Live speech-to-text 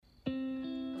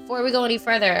before we go any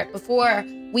further, before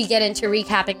we get into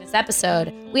recapping this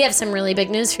episode, we have some really big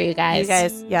news for you guys. You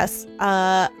guys, yes.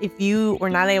 If you were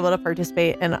not able to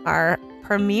participate in our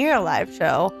premiere live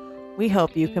show, we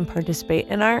hope you can participate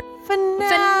in our finale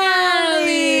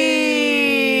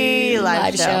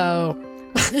live show.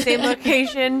 Same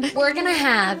location. We're going to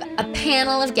have a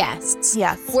panel of guests.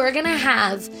 Yes. We're going to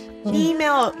have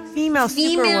female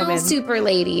superwomen. super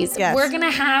ladies. Yes. We're going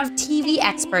to have TV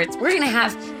experts. We're going to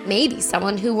have maybe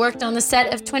someone who worked on the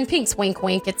set of Twin Peaks. Wink,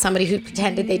 wink. It's somebody who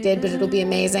pretended they did, but it'll be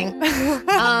amazing.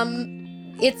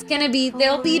 It's going to be,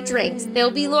 there'll be drinks.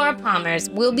 There'll be Laura Palmer's.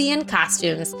 We'll be in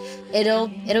costumes. It'll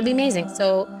be amazing.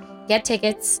 So get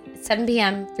tickets at 7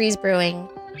 p.m. Freeze Brewing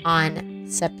on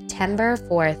September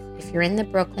 4th. If you're in the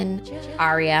Brooklyn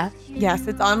area. Yes,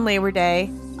 it's on Labor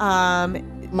Day.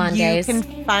 Mondays. You can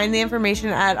find the information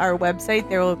at our website,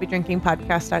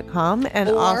 therewillbedrinkingpodcast.com, and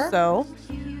or also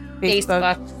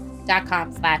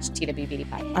Facebook.com/TWBD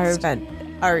podcast. Our event,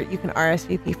 you can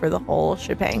RSVP for the whole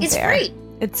shebang. It's there. free.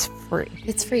 It's free.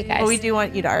 It's free, guys. But we do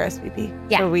want you to RSVP.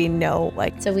 Yeah. So we know,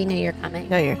 So we know you're coming.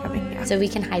 Yeah. So we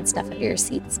can hide stuff under your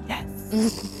seats. Yes.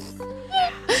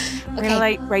 Okay. We're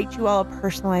going to write you all a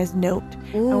personalized note.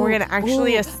 And we're going to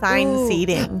actually assign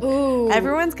seating.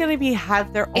 Everyone's going to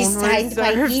have their own assigned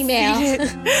by reserved email.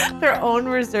 their own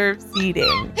reserved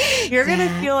seating. You're going to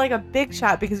feel like a big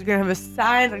shot because you're going to have a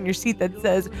sign on your seat that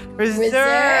says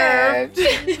reserved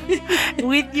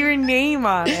with your name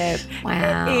on it.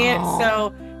 Wow. And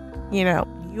so,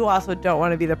 you also don't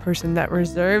want to be the person that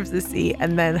reserves the seat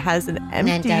and then has an empty and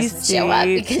then doesn't seat. show up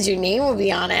because your name will be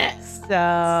on it. So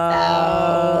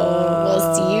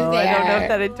we'll see you there. I don't know if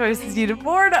that entices you to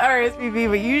board RSVP,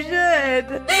 but you should.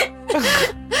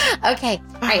 Okay.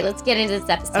 All right, let's get into this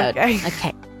episode.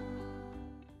 Okay.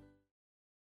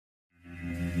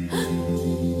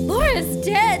 Laura's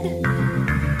dead.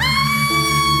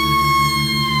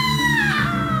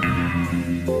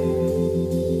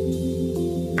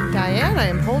 Diane, I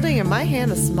am holding in my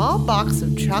hand a small box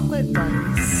of chocolate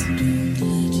bunnies.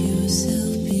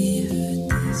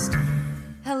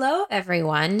 Hello,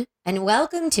 everyone, and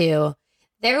welcome to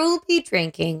There Will Be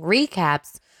Drinking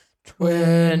Recaps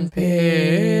Twin Peaks.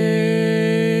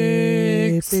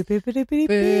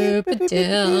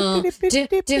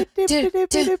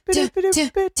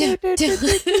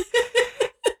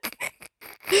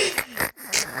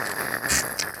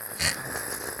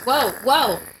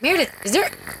 Whoa, Meredith,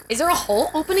 is there a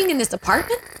hole opening in this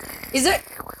apartment?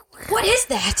 What is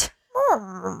that?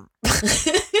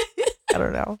 I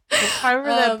don't know. However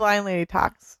that blind lady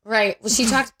talks. Right. Well, she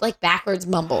talks like backwards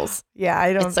mumbles. Yeah,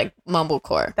 I don't. It's like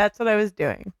mumblecore. That's what I was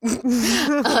doing.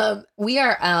 We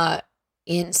are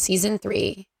in season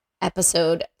 3,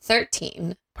 episode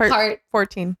 13. Part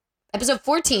 14. Episode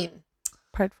 14.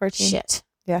 Part 14. Shit.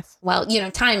 Yes. Well,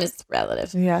 time is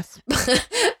relative. Yes.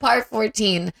 Part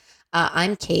 14.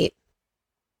 I'm Kate.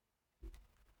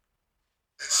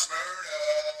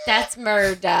 That's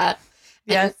Murda.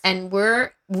 Yes. And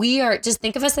we are, just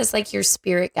think of us as like your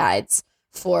spirit guides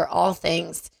for all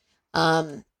things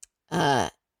that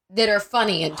are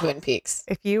funny in Twin Peaks.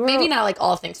 If you were, maybe not like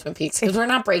all things Twin Peaks, because we're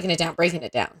not breaking it down.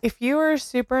 If you were a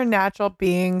supernatural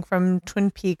being from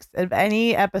Twin Peaks of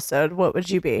any episode, what would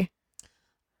you be?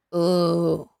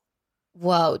 Ooh.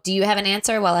 Whoa. Do you have an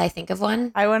answer while I think of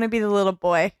one? I want to be the little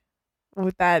boy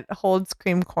with that holds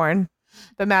cream corn.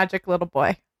 The magic little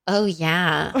boy. Oh,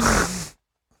 yeah.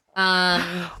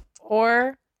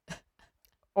 Or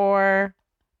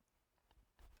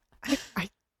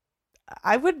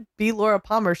I would be Laura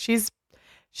Palmer. She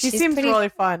seems really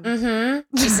fun.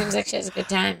 Mm-hmm. She seems like she has a good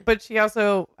time. But she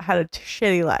also had a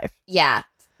shitty life. Yeah.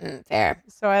 Fair.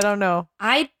 So I don't know.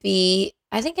 I think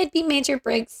I'd be Major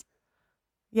Briggs.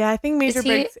 Yeah, I think Major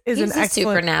Briggs is an excellent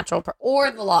supernatural or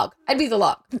the log. I'd be the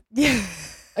log. Yeah.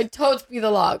 I'd totally be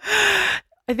the log.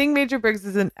 I think Major Briggs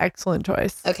is an excellent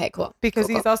choice. Okay, cool. Because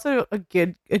cool. he's also a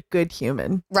good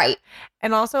human. Right.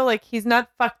 And also like he's not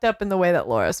fucked up in the way that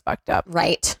Laura's fucked up.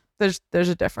 Right. There's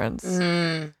a difference.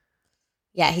 Mm.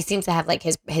 Yeah, he seems to have like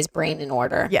his brain in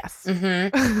order. Yes.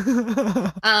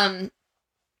 Mm-hmm.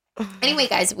 Anyway,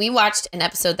 guys, we watched an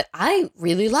episode that I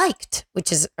really liked,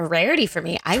 which is a rarity for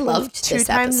me. I loved this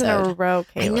episode. 2 times in a row,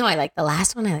 Caitlin. I know. I like the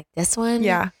last one. I like this one.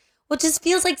 Yeah. Well, it just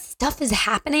feels like stuff is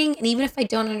happening. And even if I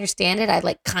don't understand it, I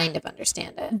like kind of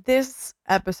understand it. This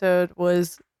episode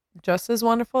was just as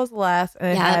wonderful as the last.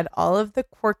 And it had all of the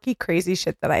quirky, crazy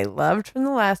shit that I loved from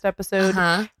the last episode.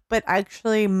 But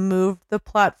actually moved the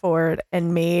plot forward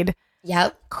and made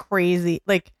crazy.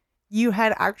 Like you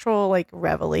had actual like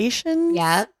revelations.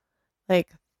 Yeah.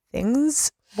 Like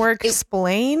things were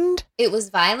explained. It was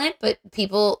violent, but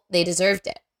people, they deserved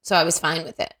it. So I was fine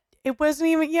with it. it wasn't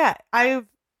even. Yeah, I've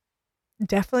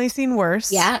definitely seen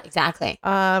worse. Yeah, exactly.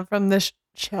 From this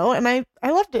show, and I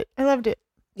loved it. I loved it.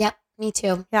 Yep, me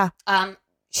too. Yeah.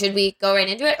 Should we go right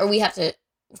into it, or we have to?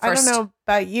 First? I don't know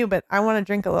about you, but I want to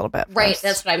drink a little bit. Right, first.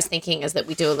 that's what I was thinking. Is that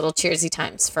we do a little cheersy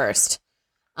times first.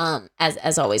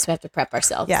 As always, we have to prep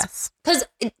ourselves. Yes. Because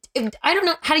I don't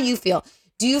know. How do you feel?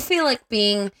 Do you feel like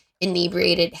being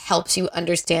inebriated helps you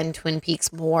understand Twin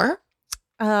Peaks more?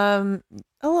 A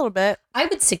little bit. I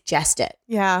would suggest it.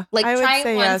 Yeah. Like I try would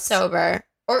say it once yes. sober,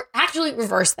 or actually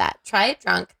reverse that. Try it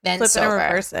drunk, then Flip sober. it and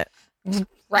reverse it.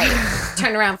 Right.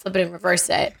 Turn around, flip it, and reverse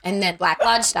it, and then Black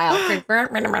Lodge style.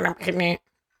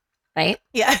 Right?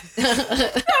 Yeah.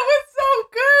 That was so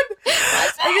good.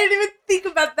 I didn't even think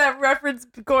about that reference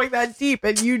going that deep,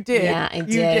 and you did. Yeah, I did.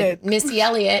 You did. Missy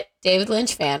Elliott, David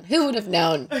Lynch fan. Who would have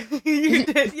known? You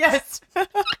did, yes.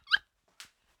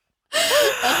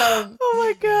 Oh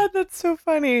my God, that's so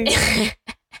funny.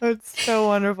 That's so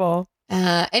wonderful.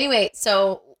 Anyway,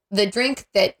 so the drink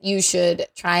that you should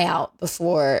try out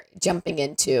before jumping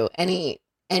into any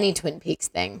Twin Peaks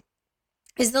thing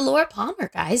is the Laura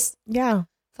Palmer, guys. Yeah.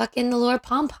 Fucking the Laura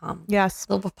Pom Pom. Yes.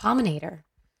 The Pominator.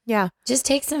 Yeah. Just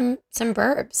take some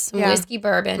burbs, some whiskey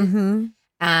bourbon.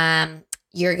 Mm-hmm.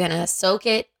 You're gonna soak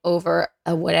it over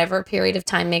a whatever period of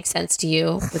time makes sense to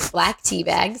you with black tea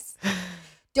bags.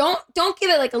 Don't give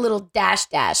it like a little dash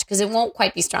because it won't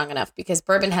quite be strong enough because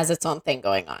bourbon has its own thing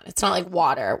going on. It's not like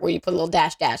water where you put a little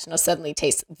dash and it'll suddenly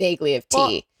taste vaguely of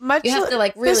tea. Well, you have to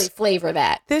like really flavor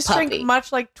that. This puppy. drink,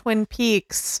 much like Twin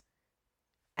Peaks,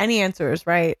 any answer is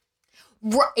right.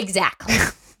 Exactly.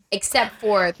 Except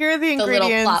for here are the little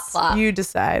ingredients. plop, plop. You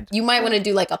decide. You might want to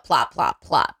do like a plop, plop,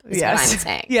 plop. Is what I'm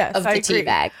saying. Yes, of the tea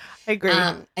bag. I agree.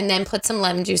 And then put some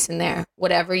lemon juice in there.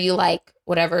 Whatever you like.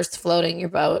 Whatever's floating your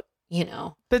boat. You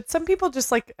know. But some people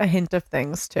just like a hint of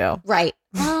things too. Right.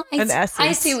 Well,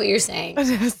 I see what you're saying.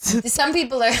 Some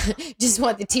people just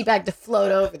want the tea bag to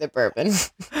float over the bourbon.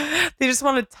 They just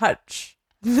want to touch.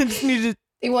 They just need to.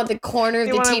 They want the corner of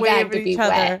the tea bag to be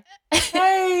wet.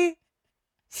 Hey.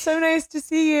 So nice to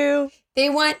see you. They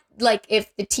want, like,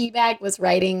 if the tea bag was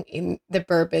writing in the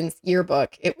bourbon's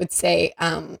yearbook, it would say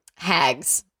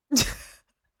hags.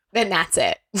 Then that's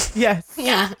it. Yes.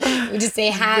 Yeah. It would just say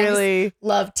hags really?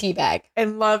 Love tea bag.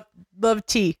 And love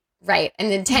tea. Right. And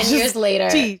then 10 years later,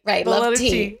 tea. Right. Love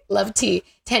tea. Love tea.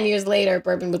 10 years later,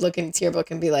 bourbon would look in its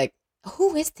yearbook and be like,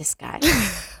 who is this guy?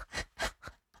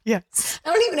 Yes.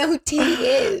 I don't even know who T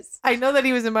is. I know that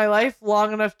he was in my life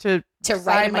long enough to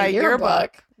write in my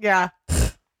yearbook. Yeah.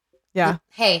 Yeah.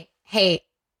 Hey,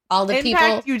 all the Impact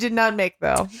people you did not make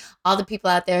though. All the people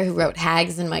out there who wrote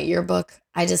hags in my yearbook,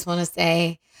 I just want to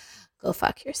say, go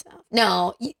fuck yourself.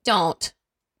 No, you don't.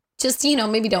 Just,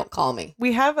 maybe don't call me.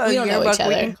 We have a yearbook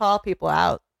we can call people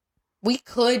out. We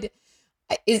could.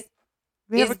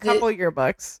 We have a couple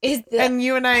yearbooks. And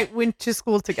you and I went to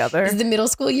school together. Is the middle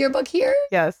school yearbook here?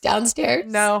 Yes.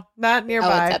 Downstairs? No, not nearby.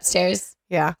 Oh, it's upstairs?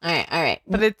 Yeah. All right.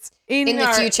 But it's in the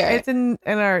future. It's in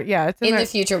the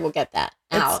future, we'll get that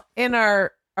out.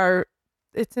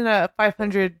 It's in a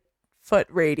 500-foot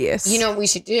radius. You know what we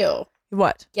should do?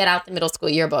 What? Get out the middle school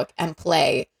yearbook and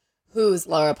play who's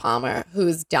Laura Palmer,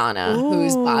 who's Donna,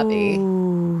 who's Bobby.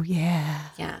 Oh, yeah.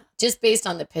 Yeah. Just based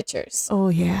on the pictures. Oh,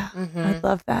 yeah. Mm-hmm. I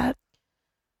love that.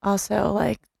 Also,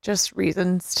 like, just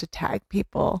reasons to tag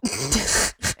people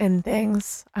and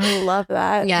things. I love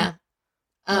that. Yeah.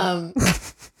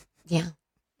 Yeah.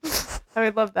 I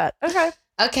would love that.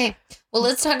 Okay. Well,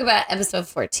 let's talk about episode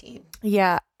 14.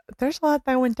 Yeah. There's a lot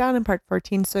that went down in part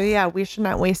 14. So, yeah, we should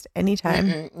not waste any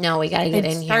time. No, we got to get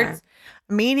in here.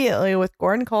 Immediately with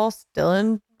Gordon Cole still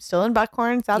in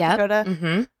Buckhorn, South Dakota.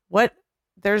 Mm-hmm.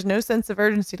 There's no sense of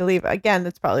urgency to leave. Again,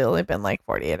 it's probably only been like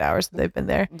 48 hours that they've been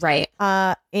there. Right.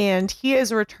 And he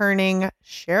is returning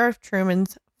Sheriff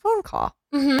Truman's phone call.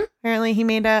 Mm-hmm. Apparently, he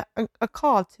made a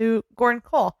call to Gordon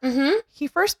Cole. Mm-hmm. He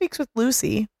first speaks with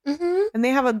Lucy. Mm-hmm. And they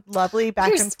have a lovely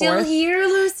back and forth. You're still here,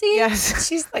 Lucy? Yes.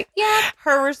 She's like, yeah.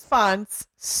 Her response,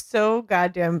 so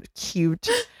goddamn cute.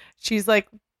 She's like,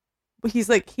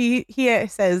 he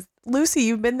says, Lucy,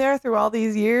 you've been there through all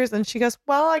these years. And she goes,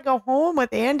 well, I go home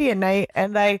with Andy at night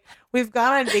and we've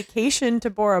gone on vacation to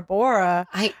Bora Bora.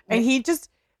 And he just,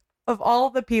 of all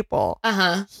the people,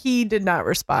 he did not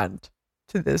respond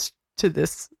to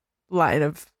this line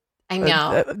of, I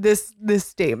know this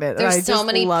statement. There's so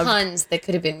many puns that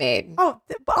could have been made. Oh,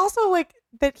 but also like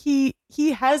that he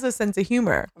has a sense of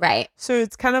humor. Right. So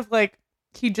it's kind of like,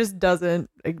 he just doesn't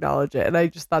acknowledge it, and I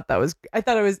just thought it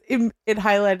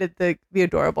highlighted the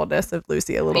adorableness of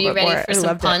Lucy a little bit more. Are you ready for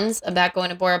some puns about going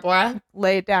to Bora Bora?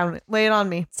 Lay it down, lay it on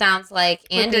me. Sounds like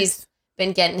Andy's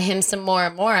been getting him some Mora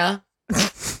Mora.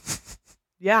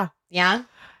 Yeah. Yeah?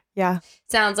 Yeah.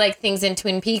 Sounds like things in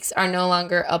Twin Peaks are no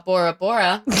longer a Bora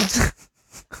Bora.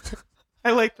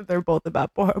 I like that they're both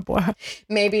about Bora Bora.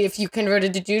 Maybe if you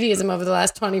converted to Judaism over the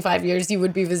last 25 years, you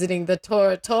would be visiting the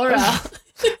Torah.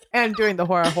 And doing the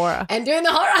Hora. And doing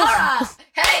the Hora.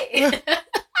 Hey!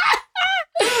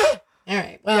 All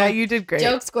right. Well, yeah, you did great.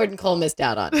 Jokes Gordon Cole missed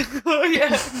out on.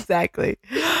 Yeah, exactly.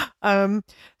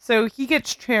 So he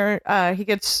gets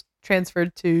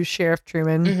transferred to Sheriff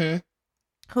Truman,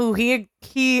 who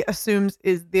he assumes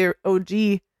is their OG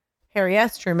Harry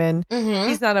S. Truman.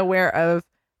 He's not aware of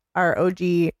our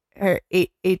OG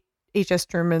H.S.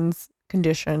 Truman's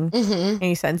condition, and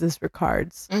he sends his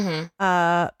regards.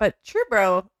 But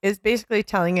Trubro is basically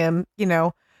telling him,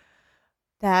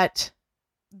 that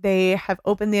they have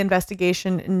opened the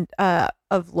investigation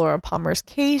of Laura Palmer's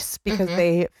case because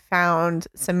they found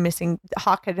some missing.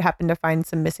 Hawk had happened to find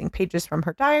some missing pages from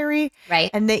her diary, right?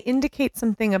 And they indicate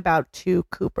something about two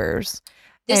Coopers.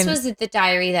 This was the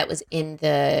diary that was in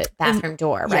the bathroom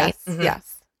door, right? Yes.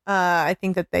 Yes. I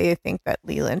think that they think that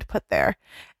Leland put there.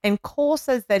 And Cole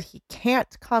says that he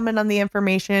can't comment on the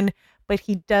information, but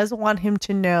he does want him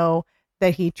to know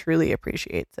that he truly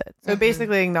appreciates it. So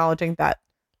basically acknowledging that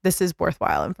this is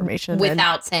worthwhile information.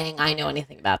 Without saying, I know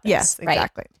anything about this. Yes,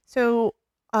 exactly. Right. So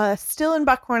still in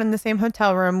Buckhorn in the same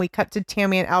hotel room, we cut to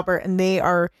Tammy and Albert, and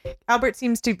Albert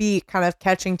seems to be kind of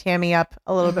catching Tammy up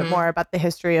a little bit more about the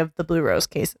history of the Blue Rose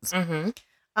cases.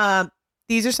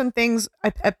 These are some things,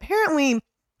 apparently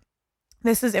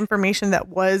this is information that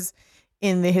was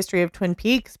in the history of Twin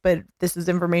Peaks, but this is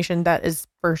information that is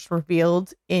first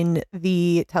revealed in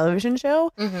the television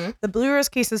show. The Blue Rose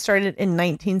cases started in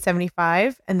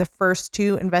 1975, and the first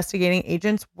two investigating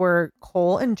agents were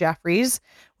Cole and Jeffries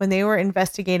when they were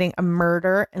investigating a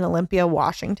murder in Olympia,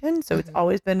 Washington. So it's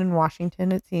always been in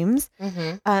Washington, it seems.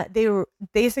 They were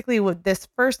basically with this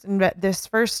first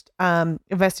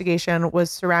investigation was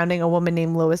surrounding a woman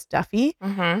named Lois Duffy,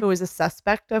 who was a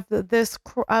suspect of this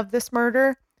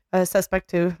murder. A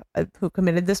suspect who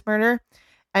committed this murder.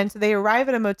 And so they arrive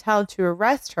at a motel to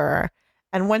arrest her.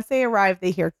 And once they arrive,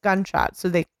 they hear gunshots. So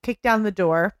they kick down the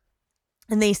door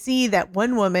and they see that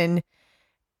one woman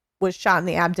was shot in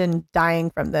the abdomen, dying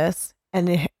from this.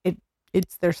 And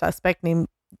it's their suspect Lois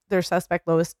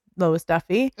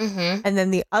Duffy. And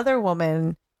then the other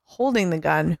woman holding the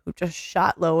gun who just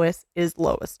shot Lois is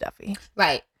Lois Duffy.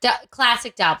 Right.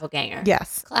 Classic doppelganger.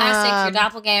 Yes. Classic. Your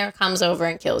doppelganger comes over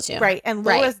and kills you. Right. And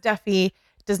Lois Duffy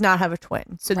does not have a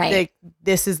twin. So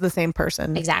this is the same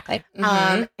person. Exactly.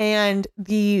 And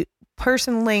the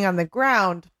person laying on the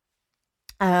ground,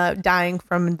 dying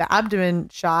from the abdomen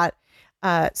shot,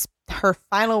 her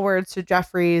final words to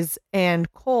Jeffries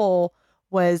and Cole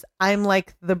was, "I'm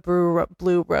like the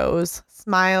blue rose,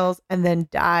 smiles and then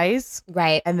dies."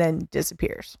 Right. And then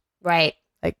disappears. Right.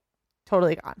 Like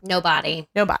totally gone. Nobody.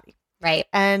 Right.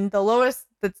 And the Lois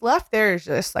that's left there is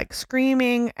just like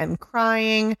screaming and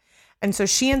crying. And so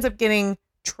she ends up getting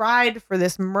tried for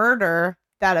this murder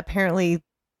that apparently,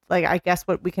 like, I guess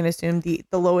what we can assume the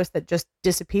Lois that just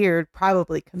disappeared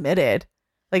probably committed.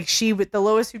 Like the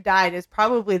Lois who died is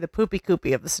probably the poopy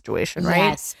coopy of the situation,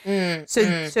 right? Yes.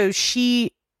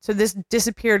 So this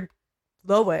disappeared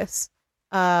Lois,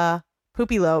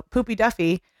 Poopy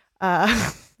Duffy,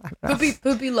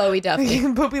 Poopy Loey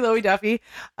Duffy. Poopy Loey Duffy,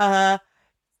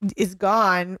 is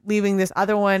gone, leaving this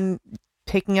other one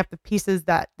picking up the pieces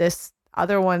that this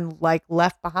other one like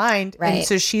left behind. Right. And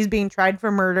so she's being tried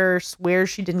for murder, swears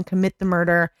she didn't commit the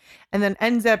murder, and then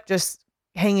ends up just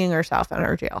hanging herself in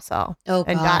her jail cell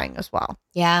and dying as well.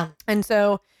 Yeah. And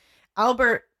so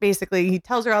Albert basically, he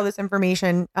tells her all this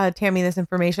information, Tammy this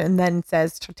information, and then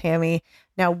says to Tammy,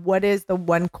 "Now, what is the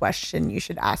one question you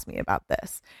should ask me about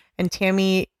this?" And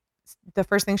Tammy, the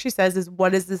first thing she says is,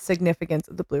 "What is the significance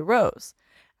of the Blue Rose?"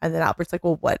 And then Albert's like,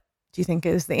 "Well, what do you think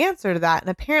is the answer to that?" And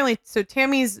apparently, so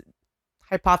Tammy's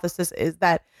hypothesis is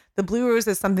that the Blue Rose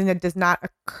is something that does not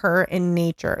occur in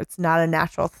nature. It's not a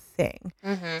natural thing.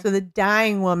 So the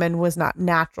dying woman was not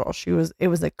natural. It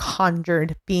was a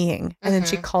conjured being. And then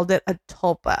she called it a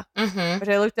tulpa, which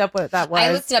I looked up what that was.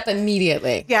 I looked it up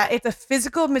immediately. Yeah, it's a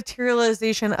physical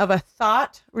materialization of a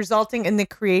thought resulting in the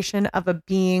creation of a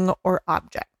being or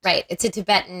object. Right. It's a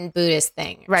Tibetan Buddhist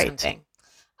thing or something.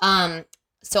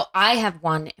 So I have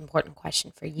one important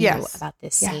question for you about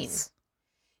this scene.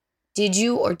 Did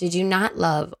you or did you not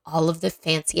love all of the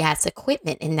fancy ass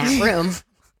equipment in that room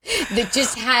that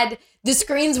just had, the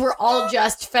screens were all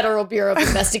just Federal Bureau of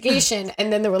Investigation,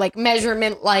 and then there were like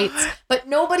measurement lights, but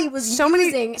nobody was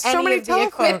using any of the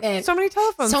equipment. So many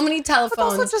telephones. But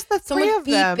also just the three of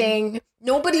beeping. Them.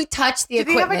 Nobody touched the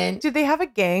equipment. Do they have a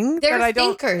gang? They're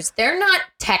thinkers. They're not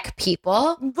tech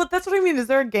people. But that's what I mean. Is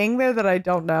there a gang there that I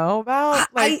don't know about?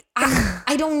 Like,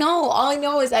 I don't know. All I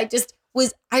know is I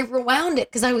rewound it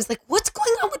because I was like, what's going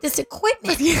on with this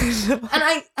equipment?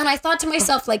 and I thought to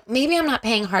myself, like, maybe I'm not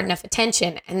paying hard enough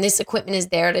attention and this equipment is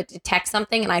there to detect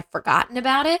something and I've forgotten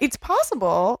about it. It's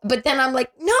possible. But then I'm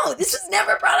like, no, this was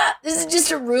never brought up. This is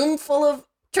just a room full of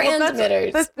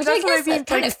transmitters. Which I guess that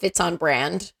kind of fits on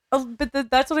brand. Oh, but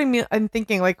that's what I mean. I'm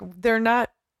thinking, like, they're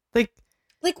not,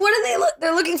 like what are they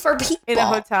they're looking for people. In a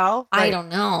hotel? Right? I don't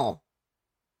know.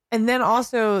 And then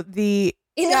also a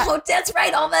hotel. That's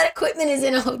right. All that equipment is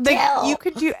in a hotel. Like, you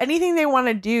could do anything they want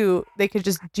to do. They could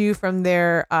just do from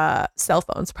their cell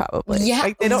phones, probably. Yeah,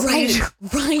 like, they don't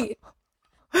right.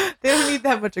 They don't need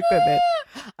that much equipment.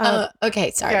 Okay,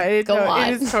 sorry. Yeah, Go on.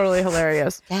 It is totally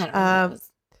hilarious. Yeah, I don't know what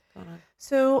was going on.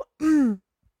 So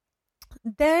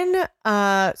then,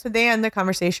 so they end the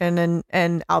conversation,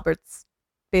 and Albert's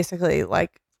basically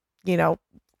like,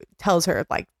 tells her,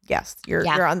 like, yes,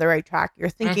 you're on the right track. You're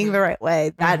thinking the right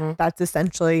way. That's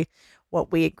essentially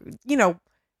what we,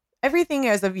 everything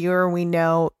as a viewer, we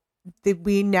know that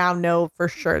we now know for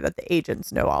sure that the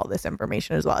agents know all this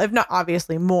information as well, if not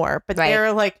obviously more, but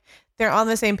they're on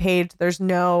the same page. There's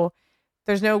no,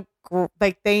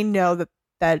 like, they know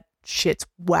that shit's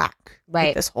whack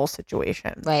with this whole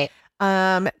situation. Right.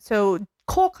 So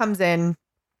Cole comes in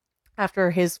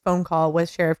after his phone call with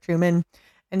Sheriff Truman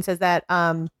and says that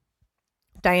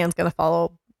Diane's going to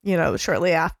follow,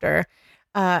 shortly after.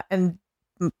 And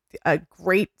a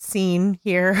great scene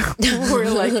here where,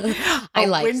 like, I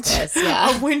like this.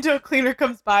 Yeah. A window cleaner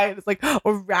comes by and it's like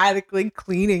erratically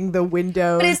cleaning the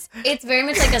windows. But it's very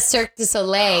much like a Cirque du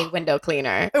Soleil window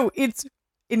cleaner. Oh, it's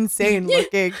insane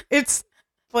looking. It's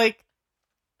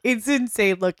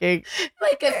insane looking.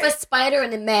 Like if a spider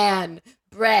and a man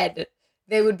bred,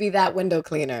 they would be that window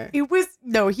cleaner. He was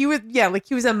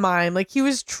a mime. Like, he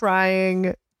was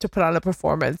trying to put on a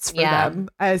performance for them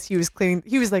as he was cleaning.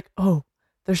 He was like, oh,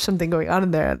 there's something going on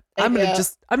in there. I'm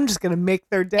just gonna make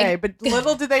their day. But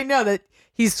little did they know that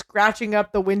he's scratching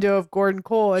up the window of Gordon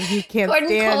Cole and he can't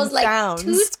stand Cole's sounds.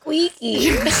 Like, too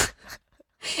squeaky.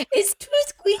 It's too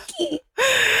squeaky.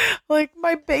 Like,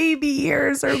 my baby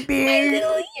ears are being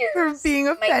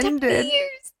offended. My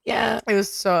ears. Yeah.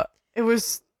 It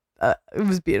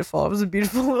was beautiful. It was a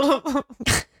beautiful little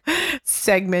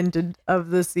segment of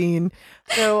the scene.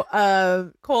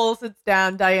 So Cole sits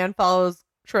down. Diane follows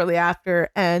shortly after,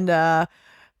 and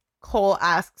Cole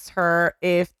asks her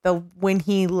if when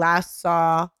he last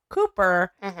saw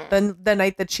Cooper, the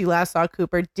night that she last saw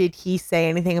Cooper, did he say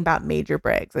anything about Major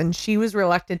Briggs? And she was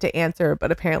reluctant to answer,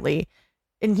 but apparently,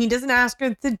 and he doesn't ask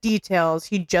her the details.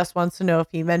 He just wants to know if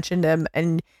he mentioned him,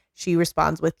 and she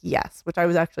responds with yes, which I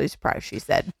was actually surprised she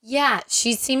said. Yeah,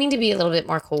 she's seeming to be a little bit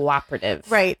more cooperative.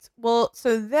 Right. Well,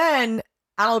 so then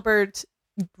Albert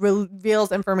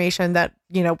reveals information that,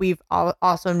 we've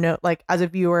also know, like, as a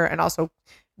viewer, and also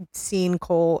seen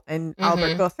Cole and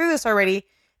Albert go through this already.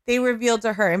 They revealed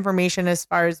to her information as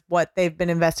far as what they've been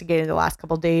investigating the last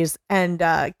couple of days, and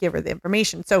give her the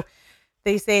information. So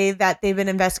they say that they've been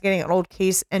investigating an old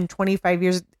case from 25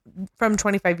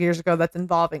 years ago that's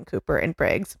involving Cooper and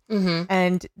Briggs.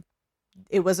 And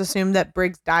it was assumed that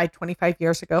Briggs died 25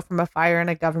 years ago from a fire in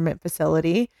a government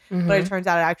facility. But it turns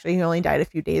out actually he only died a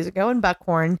few days ago in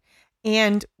Buckhorn.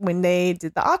 And when they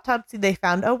did the autopsy, they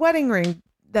found a wedding ring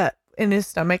that in his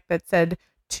stomach that said,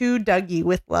 "To Dougie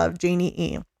with love, Janie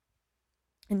E."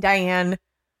 And Diane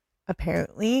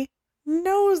apparently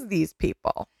knows these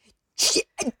people.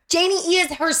 Janie E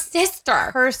is her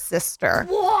sister.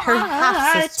 What? Her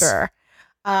half-sister.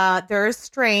 They're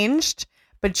estranged,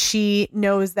 but she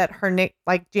knows that her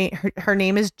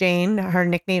name is Jane. Her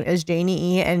nickname is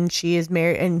Janie E, and she is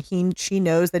married. And she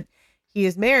knows that he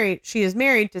is married. She is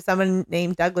married to someone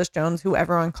named Douglas Jones, who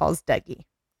everyone calls Dougie.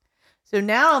 So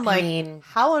now I'm like,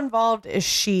 how involved is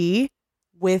she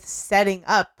with setting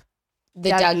up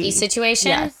the Dougie situation?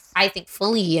 Yes. I think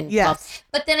fully involved. Yes.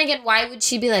 But then again, why would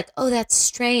she be like, oh, that's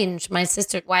strange, my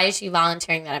sister? Why is she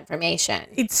volunteering that information?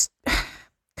 It's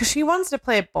because she wants to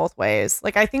play it both ways.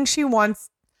 Like, I think she wants...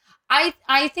 I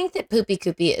think that Poopy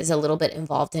Koopy is a little bit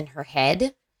involved in her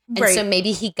head. And so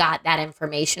maybe he got that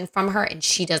information from her and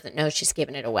she doesn't know she's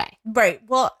giving it away. Right.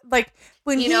 Well, like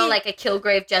when like a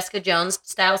Kilgrave Jessica Jones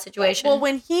style situation. Well,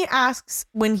 when he asks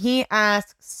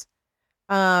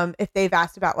if they've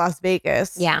asked about Las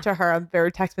Vegas to her on their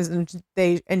text message,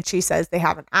 and she says they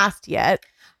haven't asked yet.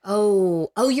 Oh,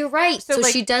 you're right. So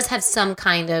like, she does have some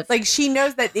kind of... Like, she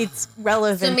knows that it's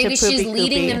relevant to So maybe she's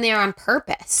leading them there on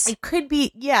purpose. It could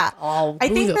be, yeah. Oh,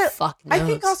 who the fuck knows? I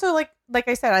think also, like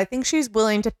I said, I think she's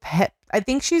willing to I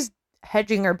think she's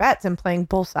hedging her bets and playing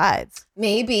both sides.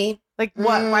 Maybe. Like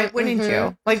what? Why wouldn't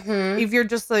you? Like if you're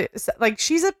just like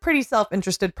she's a pretty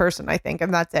self-interested person, I think,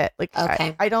 and that's it. Like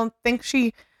okay. I don't think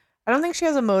she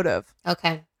has a motive.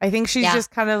 Okay. I think she's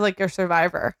just kind of like a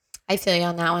survivor. I feel you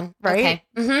on that one. Right?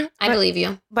 Okay. I believe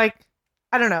you. Like,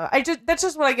 I don't know. That's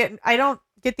just what I get. I don't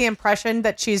get the impression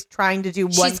that she's trying to do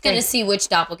one thing. She's going to see which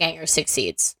doppelganger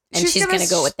succeeds. And she's going to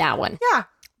go with that one. Yeah.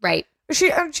 Right.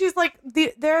 She's like,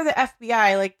 they're the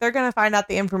FBI. Like, they're going to find out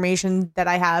the information that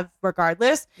I have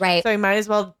regardless. Right. So I might as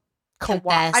well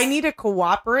I need to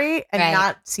cooperate and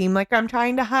not seem like I'm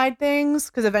trying to hide things.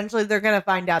 Because eventually they're going to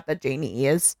find out that Janie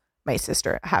is my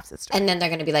sister, half sister. And then they're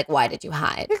going to be like, why did you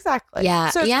hide? Exactly.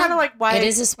 Yeah. So it's kind of like why. It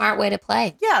is a smart way to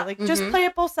play. Yeah. Like, just play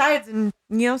it both sides and,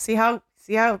 see how,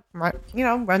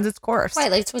 runs its course. Right.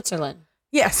 Like Switzerland.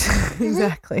 Yes,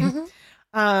 exactly.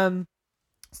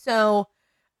 So,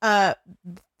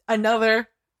 another,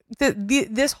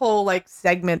 this whole like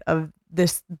segment of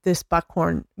this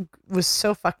Buckhorn was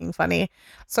so fucking funny.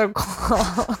 So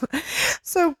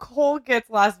Cole gets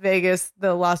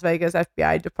the Las Vegas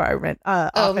FBI department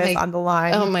office on the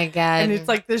line. Oh my God. And it's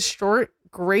like this short,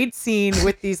 great scene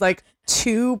with these like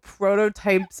two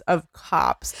prototypes of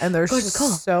cops, and they're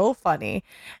so funny.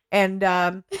 And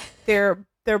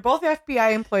they're both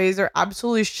FBI employees. Are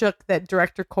absolutely shook that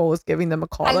Director Cole is giving them a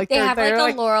call. Like they have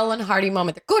like a Laurel and Hardy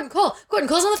moment. They're Gordon Cole's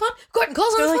on the phone. Gordon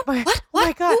Cole's on the phone. What? Oh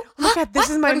my God! This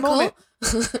is my moment.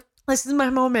 This is my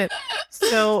moment.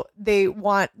 So they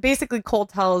want, basically Cole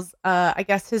tells, I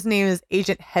guess his name is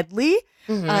Agent Headley.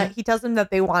 He tells them that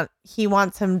he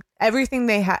wants him, every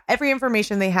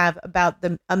information they have about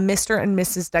the Mr. and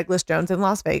Mrs. Douglas Jones in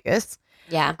Las Vegas.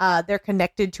 Yeah. They're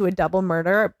connected to a double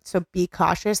murder. So be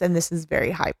cautious. And this is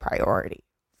very high priority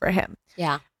for him.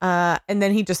 Yeah. And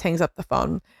then he just hangs up the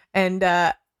phone,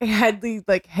 and Headley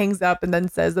like hangs up and then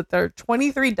says that there are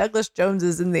 23 Douglas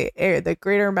Joneses in the area, the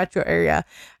greater metro area.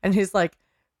 And his like,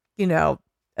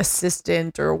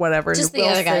 assistant or whatever. Just the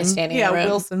other guy standing in the room.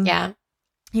 Wilson. Yeah.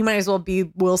 He might as well be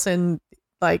Wilson,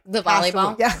 like the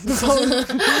volleyball.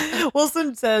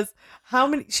 Wilson says,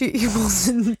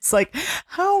 Wilson's like,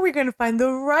 how are we going to find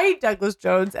the right Douglas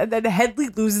Jones? And then Headley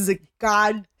loses a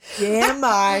goddamn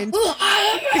mind.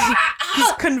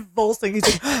 He's convulsing. He's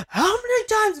like, how many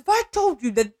times have I told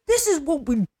you that this is what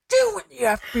we do in the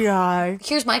FBI?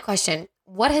 Here's my question.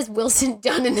 What has Wilson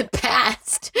done in the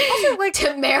past also, like,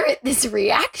 to merit this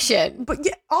reaction? But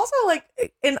yeah, also, like,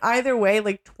 in either way,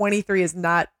 like, 23 is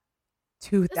not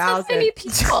 2,000. That's not many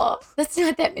people. That's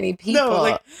not that many people. No,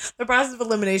 like, the process of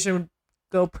elimination would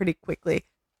go pretty quickly.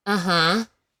 Uh-huh.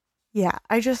 Yeah,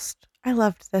 I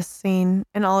loved this scene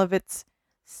and all of its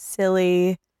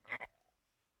silly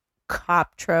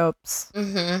cop tropes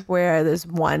where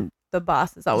the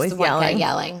boss is always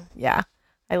yelling. Yeah,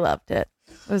 I loved it.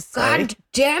 It was God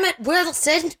damn it,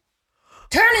 Wilson!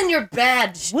 Turn in your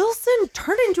bed. Wilson,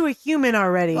 turn into a human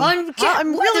already.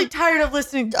 I'm really tired of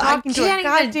talking to a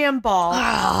goddamn ball.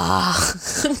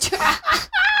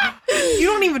 You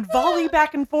don't even volley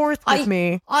back and forth with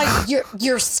me.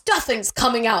 Your stuffing's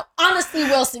coming out. Honestly,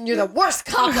 Wilson, you're the worst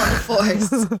cop on the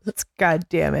force. God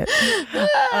damn it.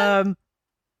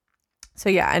 So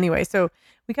yeah, anyway, so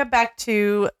we got back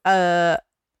to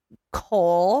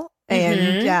Cole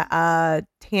and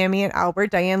Tammy and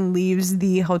Albert. Diane leaves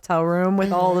the hotel room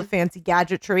with all the fancy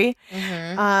gadgetry.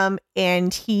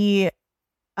 And he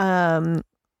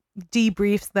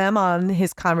debriefs them on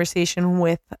his conversation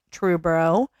with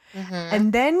Trubro,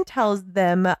 and then tells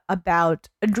them about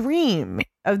a dream,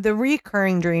 of the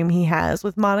recurring dream he has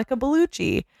with Monica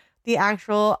Bellucci, the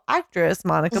actual actress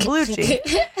Monica Bellucci.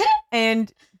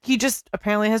 And he just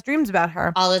apparently has dreams about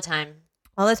her all the time.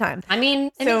 I mean,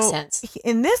 it makes sense.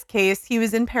 In this case, he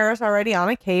was in Paris already on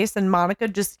a case, and Monica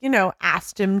just,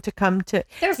 asked him to come to.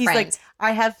 They're he's friends.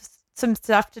 Like, I have some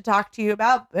stuff to talk to you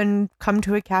about, and come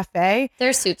to a cafe.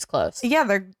 Their soup's close.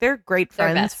 Yeah, they're great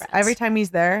friends. They're best friends. Every time he's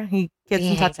there, he gets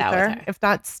in touch with her. If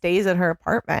not, stays at her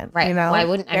apartment. Right. Why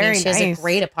wouldn't? Very I mean, she has a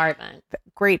great apartment.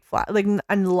 Great flat, like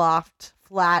a loft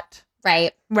flat.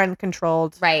 Right. Rent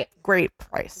controlled. Right. Great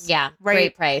price. Yeah. Right?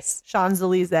 Great price.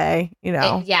 Champs-Elysees,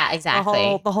 yeah,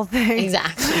 exactly. The whole thing.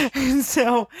 Exactly. And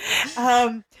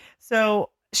so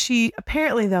she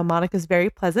apparently, though, Monica's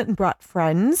very pleasant and brought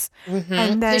friends.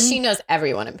 And then she knows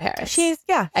everyone in Paris. She's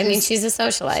I mean, she's a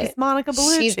socialite. She's Monica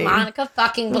Bellucci. She's Monica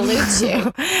fucking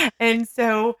Bellucci. And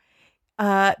so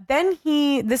then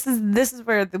this is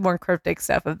where the more cryptic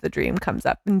stuff of the dream comes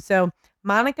up. And so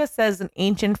Monica says an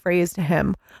ancient phrase to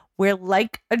him: "We're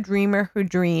like a dreamer who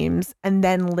dreams and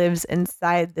then lives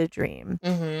inside the dream."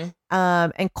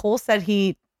 And Cole said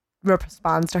he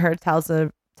responds to her, tells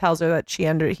tells her that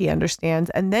he understands.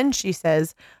 And then she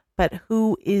says, but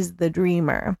who is the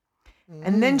dreamer?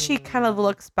 And then she kind of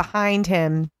looks behind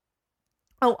him.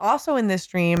 Oh, also in this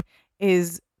dream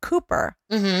is Cooper,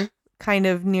 kind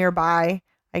of nearby,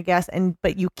 I guess.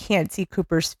 But you can't see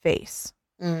Cooper's face.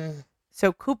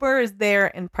 So Cooper is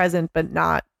there and present, but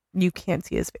you can't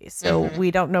see his face. So we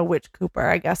don't know which Cooper,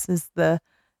 I guess, is the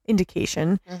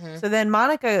indication. So then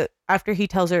Monica, after she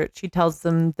tells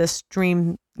them this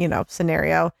dream,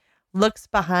 scenario, looks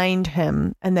behind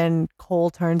him, and then Cole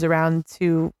turns around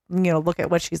to, look at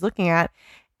what she's looking at,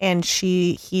 and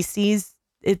he sees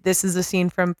it. This is a scene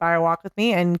from Fire Walk with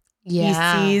Me, and he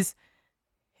sees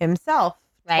himself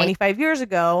 25 years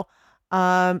ago,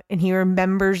 and he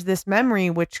remembers this memory,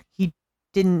 which he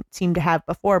didn't seem to have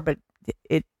before, but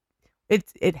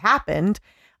it happened.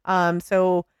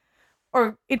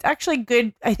 Or it's actually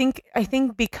good. I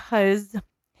think because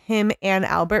him and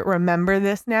Albert remember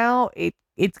this now,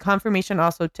 it's confirmation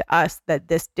also to us that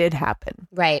this did happen.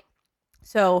 Right.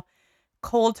 So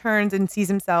Cole turns and sees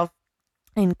himself,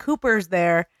 and Cooper's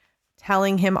there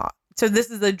telling him. So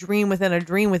this is a dream within a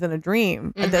dream within a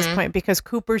dream at this point, because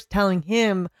Cooper's telling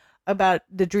him about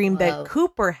the dream that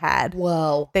Cooper had.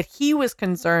 That he was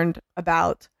concerned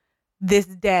about this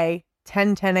day,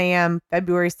 10 a.m.,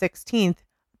 February 16th,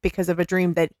 because of a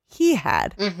dream that he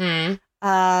had.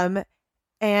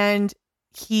 And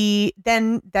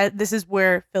this is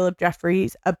where Philip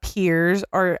Jeffries appears,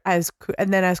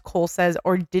 and then as Cole says,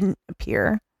 or didn't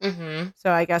appear.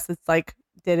 So I guess it's like,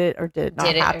 did it or did it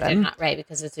not happen? Or did it not, right,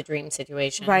 because it's a dream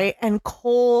situation. Right. And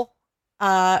Cole,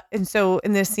 and so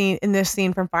in this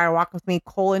scene from Fire Walk with Me,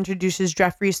 Cole introduces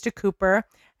Jeffries to Cooper,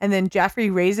 and then Jeffrey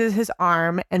raises his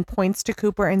arm and points to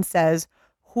Cooper and says,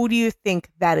 who do you think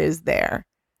that is there?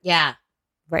 Yeah.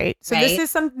 Right. So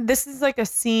this is like a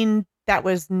scene that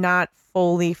was not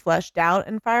fully fleshed out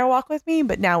in Fire Walk with Me,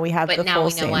 but now we have the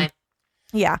full scene. Why.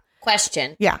 Yeah.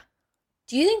 Question. Yeah.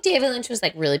 Do you think David Lynch was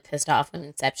like really pissed off when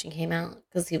Inception came out?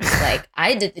 Because he was like,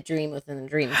 I did the dream within the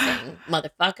dream thing,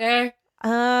 motherfucker.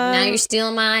 Now you're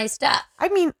stealing my stuff. I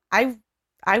mean,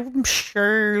 I'm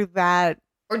sure that.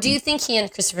 Or do you think he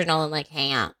and Christopher Nolan like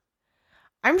hang out?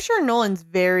 I'm sure Nolan's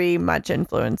very much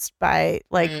influenced by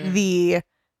like the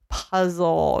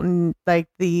puzzle and like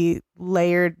the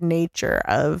layered nature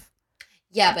of.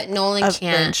 Yeah, but Nolan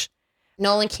can't. Lynch.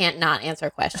 Nolan can't not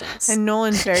answer questions. And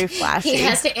Nolan's very flashy. He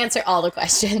has to answer all the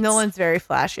questions. Nolan's very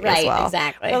flashy as well. Right,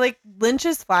 exactly. But like Lynch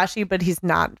is flashy, but he's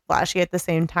not flashy at the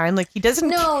same time. Like he doesn't.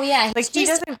 No, yeah. Like he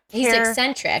doesn't care. He's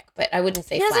eccentric, but I wouldn't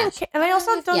say flashy. And I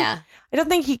also don't. Yeah. I don't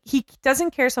think he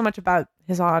doesn't care so much about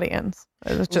his audience.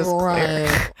 It's just clear.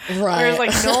 Right. Whereas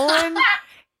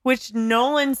like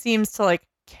Nolan seems to like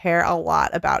care a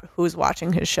lot about who's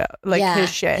watching his show, like his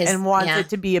shit, and wants it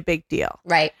to be a big deal.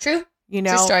 Right. True.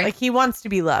 Like he wants to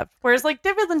be loved. Whereas like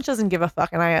David Lynch doesn't give a fuck,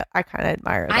 and I kind of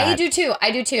admire that. I do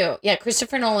too. Yeah,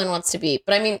 Christopher Nolan wants to be,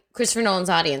 but I mean, Christopher Nolan's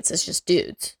audience is just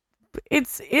dudes.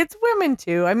 It's women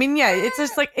too. I mean, yeah, it's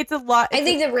just like it's a lot. I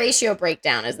think the ratio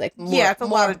breakdown is like more, it's a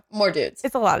lot more dudes.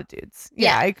 It's a lot of dudes.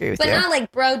 Yeah, I agree with you. But not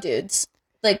like bro dudes,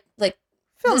 like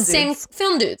film the dudes. Same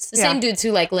film dudes, the same dudes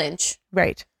who like Lynch.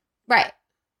 Right. But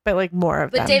like more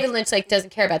of them. But David Lynch like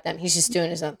doesn't care about them. He's just doing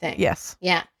his own thing. Yes.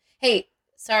 Yeah. Hey.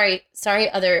 Sorry,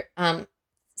 other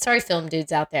film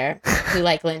dudes out there who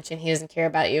like Lynch and he doesn't care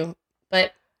about you.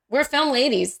 But we're film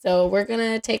ladies, so we're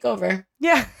gonna take over.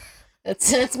 Yeah.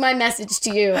 That's my message to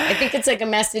you. I think it's like a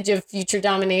message of future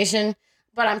domination,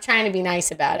 but I'm trying to be nice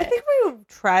about it. I think we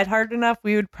tried hard enough,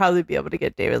 we would probably be able to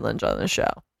get David Lynch on the show.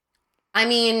 I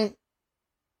mean,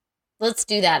 let's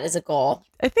do that as a goal.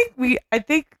 I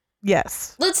think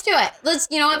yes. Let's do it.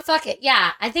 You know what? Fuck it.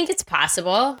 Yeah, I think it's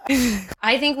possible.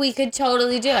 I think we could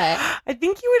totally do it. I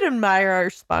think you would admire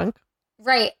our spunk.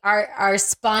 Right. Our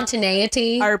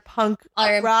spontaneity. Our punk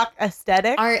rock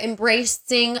aesthetic. Our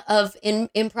embracing of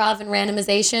improv and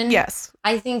randomization. Yes.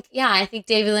 I think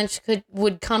David Lynch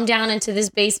would come down into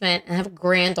this basement and have a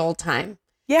grand old time.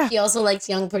 Yeah. He also likes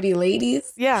young, pretty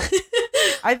ladies. Yeah.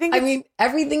 I mean,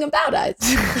 everything about us.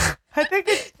 I think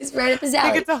it's right up his alley.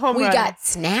 I think it's a home run. We got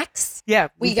snacks. Yeah.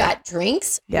 We got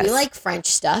drinks. Yes. We like French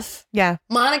stuff. Yeah.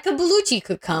 Monica Bellucci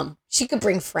could come. She could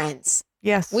bring friends.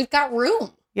 Yes. We've got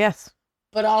room. Yes.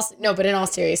 But in all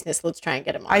seriousnly, let's try and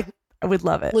get him on. I would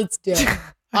love it. Let's do it.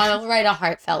 I'll write a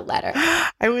heartfelt letter.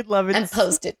 I would love it. And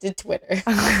post it to Twitter.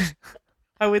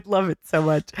 I would love it so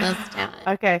much. Let's do it.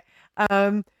 Okay.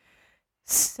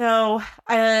 So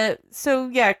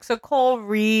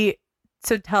Cole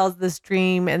tells this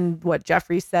dream and what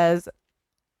Jeffrey says,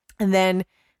 and then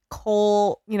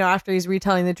Cole, after he's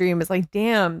retelling the dream, is like,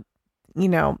 damn,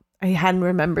 I hadn't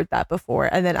remembered that before.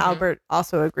 And then Albert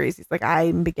also agrees. He's like,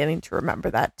 I'm beginning to remember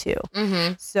that too.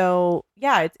 So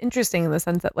yeah, it's interesting in the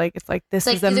sense that like, it's like this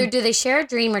is either do they share a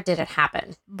dream or did it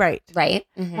happen? Right.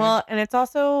 Well, and it's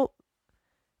also,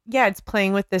 yeah, it's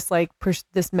playing with this like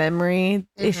this memory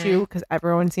issue because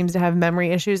everyone seems to have memory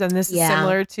issues. And this is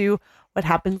similar to what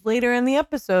happens later in the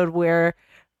episode where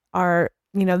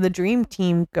the dream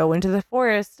team go into the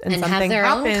forest and something have their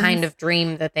happens, own kind of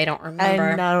dream that they don't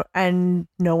remember. And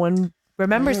no one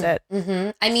remembers it.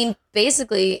 I mean,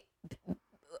 basically,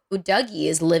 Dougie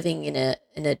is living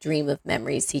in a dream of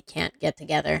memories he can't get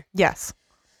together. Yes.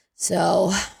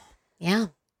 So, yeah.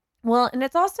 Well, and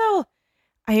it's also,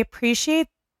 I appreciate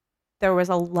there was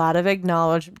a lot of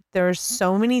acknowledgement. There were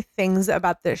so many things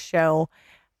about this show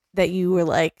that you were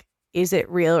like, is it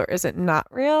real or is it not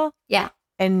real? Yeah.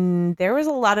 And there was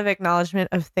a lot of acknowledgement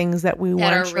of things that we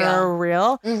weren't sure are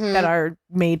real that are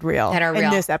made real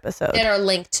in this episode. That are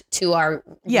linked to our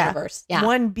universe. Yeah.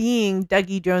 One being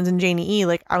Dougie Jones and Janie E.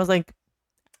 Like, I was like,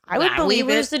 I would believe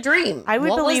it. Was the dream. I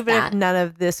would believe it if none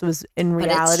of this was in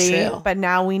reality. It's true. But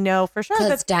now we know for sure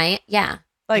that Diane. Yeah.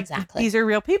 Like, these are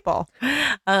real people.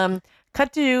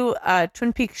 Cut to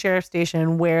Twin Peaks Sheriff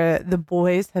Station where the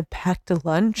boys have packed a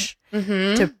lunch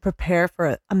to prepare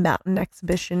for a mountain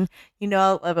exhibition. You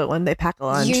know, I love it when they pack a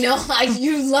lunch. You know,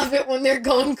 you love it when they're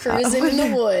going cruising in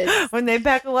the woods. When they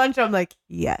pack a lunch, I'm like,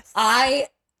 yes.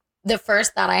 The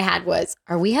first thought I had was,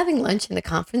 are we having lunch in the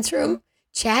conference room?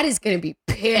 Chad is going to be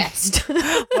pissed.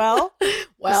 well,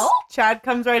 Chad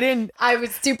comes right in. I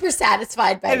was super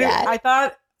satisfied by that. I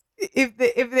thought, if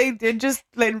they did just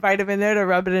invite him in there to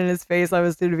rub it in his face, I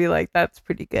was going to be like, that's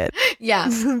pretty good. Yeah,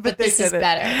 but this is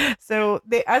better. So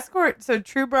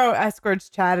Trubro escorts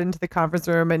Chad into the conference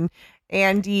room, and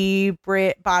Andy,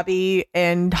 Britt, Bobby,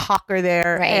 and Hawk are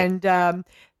there. Right. And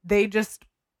they just,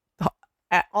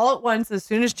 all at once, as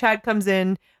soon as Chad comes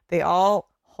in, they all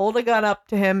hold a gun up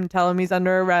to him and tell him he's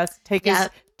under arrest, take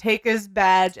his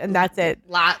badge, and that's it.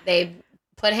 They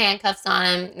put handcuffs on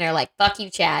him, and they're like, fuck you,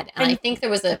 Chad. And I think there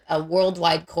was a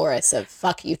worldwide chorus of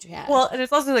fuck you, Chad. Well, and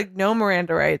it's also like no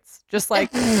Miranda rights. Just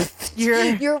like,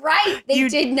 you're right. They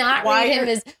did not read him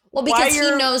as, because he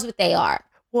knows what they are.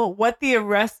 Well, what the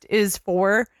arrest is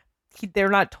for, they're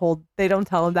not told. They don't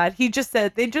tell him that.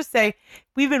 They just say,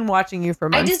 we've been watching you for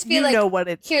months. I just feel like, know what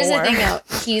it's here's for. The thing though.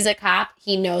 He's a cop.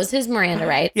 He knows his Miranda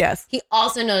rights. Yes. He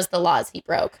also knows the laws he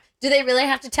broke. Do they really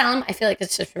have to tell him? I feel like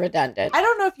it's just redundant. I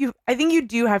don't know if I think you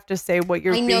do have to say what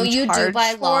you're being charged for. I know you do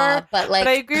by law, but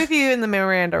I agree with you in the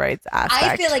Miranda rights aspect.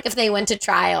 I feel like if they went to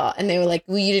trial and they were like,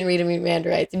 well, you didn't read him Miranda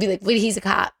rights, it'd be like, wait, he's a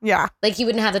cop. Yeah. Like, he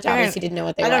wouldn't have the job if he didn't know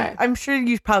what they were. I'm sure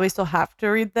you probably still have to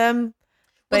read them.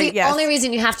 But the only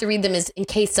reason you have to read them is in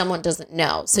case someone doesn't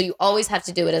know. So you always have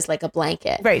to do it as like a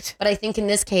blanket. Right. But I think in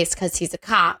this case, because he's a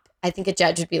cop, I think a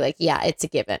judge would be like, yeah, it's a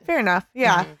given. Fair enough.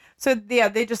 Yeah. So yeah,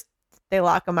 they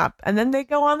lock them up and then they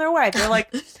go on their way. They're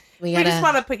like, we just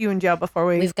want to put you in jail before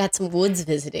we've got some woods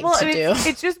visiting to do.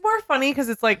 It's just more funny because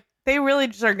it's like, they really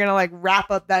just are going to like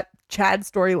wrap up that Chad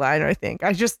storyline, I think.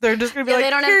 They're just going to be like, they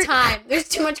don't have time. There's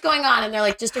too much going on. And they're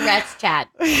like, just arrest Chad.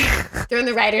 They're in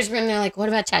the writer's room. They're like, what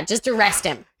about Chad? Just arrest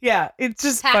him. Yeah, it's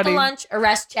just pack funny. a lunch,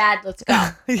 arrest Chad, let's go.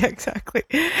 Yeah, exactly.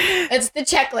 It's the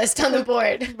checklist on the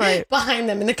board behind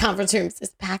them in the conference room. It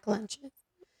says pack lunches,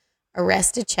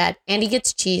 arrested Chad. Andy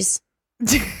gets cheese.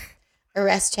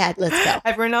 Arrest Chad, let's go.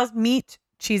 Everyone else, meat,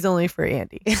 cheese only for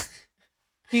Andy.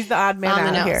 He's the odd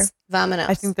man out here. Vamonos.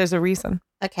 I think there's a reason.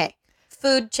 Okay.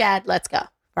 Food, Chad, let's go.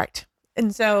 Right.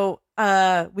 And so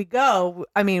we go,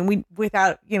 I mean, with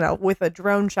a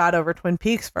drone shot over Twin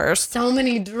Peaks first. So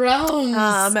many drones.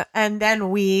 And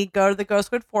then we go to the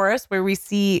Ghostwood Forest where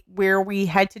we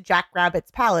head to Jack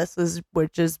Rabbit's palace,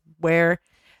 which is where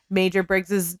Major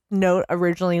Briggs's note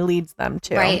originally leads them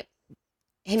to. Right.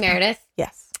 Hey, Meredith.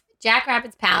 Yes. Jack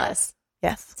Rabbit's palace.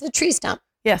 Yes. It's a tree stump.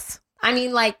 Yes. I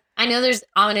mean, like, I know there's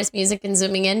ominous music and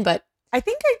zooming in, but I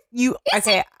think it's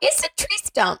a tree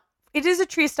stump. It is a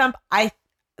tree stump.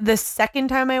 The second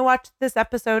time I watched this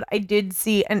episode, I did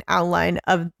see an outline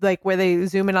of like where they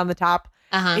zoom in on the top.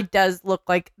 It does look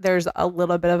like there's a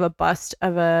little bit of a bust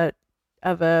of a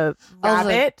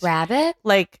rabbit. Rabbit?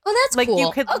 Like, oh, that's like cool.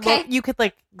 You could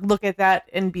like look at that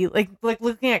and be like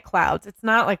looking at clouds. It's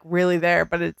not like really there,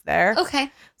 but it's there.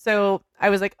 Okay. So I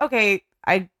was like, okay,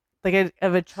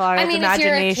 of a child's imagination. If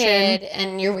you're a kid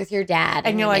and you're with your dad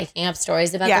and you're like, making up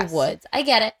stories about the woods, I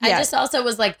get it. Yes. I just also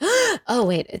was like, oh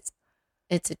wait,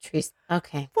 it's a tree.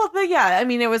 Okay. Well, but yeah, I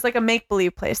mean, it was like a make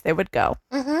believe place they would go.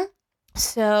 Mm-hmm.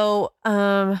 So,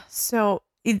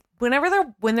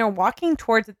 when they're walking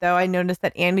towards it though, I noticed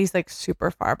that Andy's like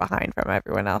super far behind from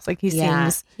everyone else. Like he's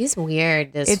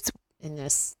weird. in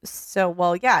this. So,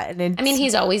 well, yeah. And I mean,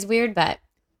 he's always weird, but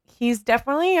he's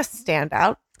definitely a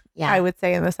standout. Yeah. I would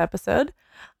say in this episode.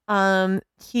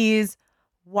 He's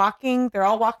walking. They're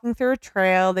all walking through a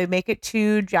trail. They make it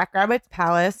to Jackrabbit's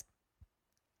palace.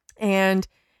 And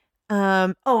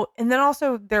and then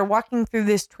also they're walking through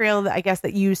this trail that I guess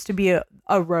that used to be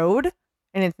a road,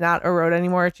 and it's not a road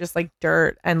anymore. It's just like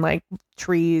dirt and like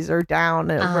trees are down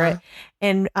over it.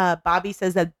 And Bobby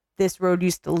says that this road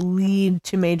used to lead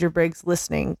to Major Briggs'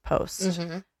 listening post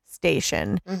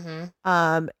station.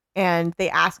 And they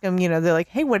ask him, they're like,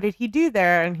 hey, what did he do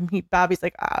there? And Bobby's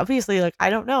like, obviously, like, I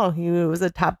don't know. He was a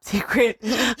top secret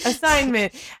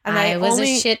assignment. And I was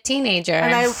a shit teenager.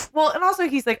 And also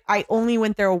he's like, I only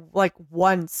went there like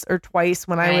once or twice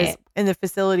when I was in the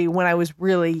facility when I was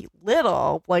really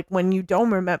little. Like when you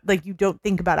don't remember, like you don't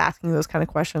think about asking those kind of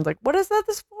questions. Like, what is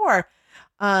this for?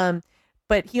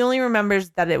 But he only remembers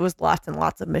that it was lots and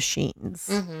lots of machines,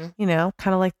 kind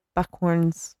of like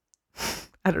Buckhorn's.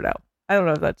 I don't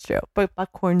know if that's true, but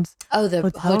Buckhorn's. Oh, the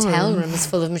hotel room is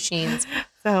full of machines.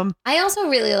 So I also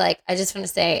really I just want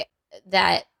to say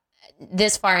that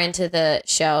this far into the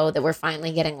show that we're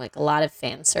finally getting like a lot of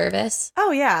fan service.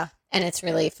 Oh, yeah. And it's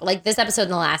really like this episode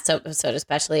and the last episode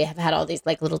especially have had all these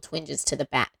like little twinges to the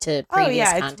back to previous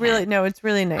content. It's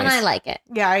really nice. And I like it.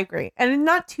 Yeah, I agree. And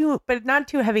not too heavy-handed. Not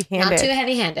too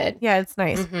heavy-handed. Yeah, it's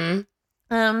nice.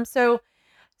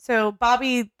 So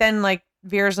Bobby then like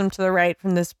veers him to the right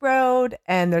from this road,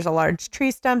 and there's a large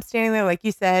tree stump standing there, like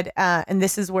you said. And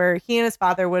this is where he and his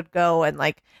father would go and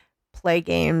like play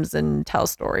games and tell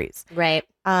stories. Right.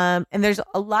 And there's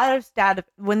a lot of static.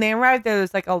 When they arrived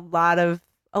there's like a lot of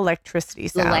electricity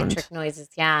sound. Electric noises,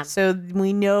 yeah. So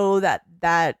we know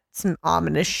that some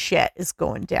ominous shit is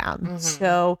going down.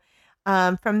 So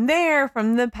from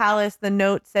the palace, the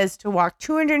note says to walk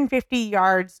 250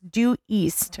 yards due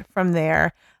east from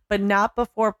there, but not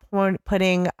before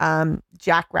putting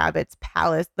Jackrabbit's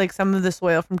palace, like some of the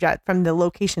soil from the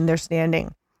location they're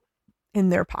standing, in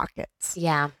their pockets.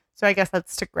 Yeah. So I guess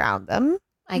that's to ground them.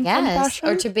 I guess.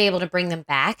 Or to be able to bring them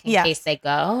back in case they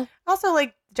go. Also,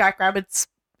 like, Jackrabbit's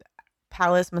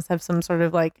palace must have some sort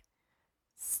of, like,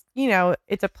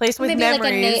 it's a place with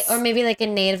memories. Or maybe like a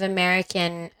Native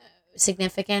American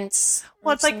significance.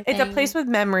 Well, it's like, it's a place with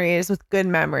memories, with good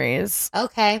memories.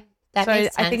 Okay. That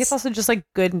makes sense. I think it's also just like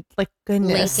good, like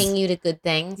goodness. Linking you to good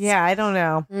things. Yeah, I don't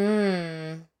know.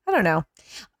 I don't know.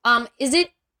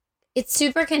 It's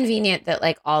super convenient that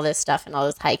like all this stuff and all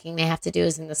this hiking they have to do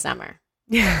is in the summer.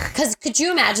 Yeah. Because could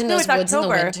you imagine those woods in the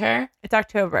winter? It's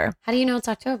October. How do you know it's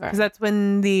October? Because that's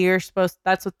when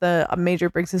that's what the Major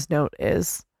Briggs' note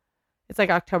is. It's like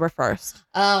October 1st.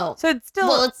 Oh. So it's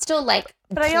still like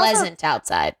pleasant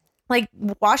outside. Like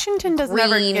Washington doesn't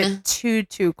ever get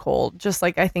too cold. Just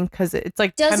like I think because it's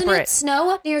like doesn't temperate. It snow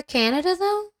up near Canada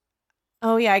though?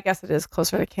 Oh yeah, I guess it is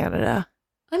closer to Canada.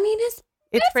 I mean, it's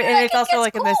also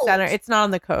like cold. In the center. It's not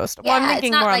on the coast. Yeah, well, I'm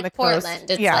thinking it's not more like on the Portland.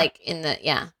 coast. It's like in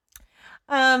the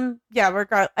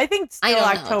Regardless, I think still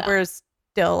October is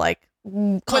still like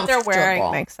what they're wearing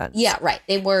makes sense. Yeah, right.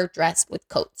 They were dressed with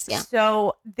coats. Yeah.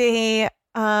 So they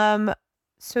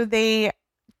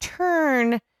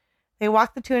turn. They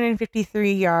walk the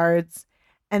 253 yards,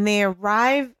 and they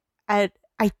arrive at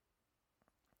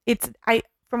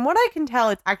from what I can tell,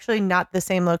 it's actually not the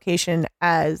same location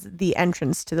as the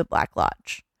entrance to the Black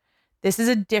Lodge. This is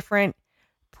a different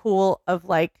pool of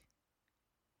like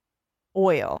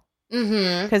oil.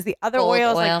 Because the other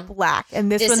oil is like black,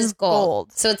 and this one's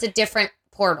gold. So it's a different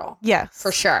portal. Yes,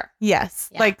 for sure. Yes,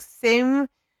 yeah. Like same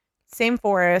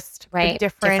forest, right? But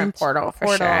different portal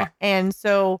for sure. And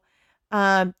so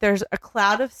there's a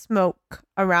cloud of smoke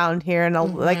around here,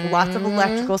 and like lots of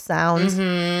electrical sounds.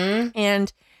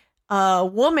 And a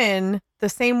woman, the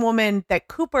same woman that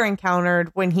Cooper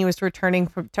encountered when he was returning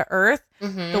to Earth,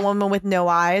 the woman with no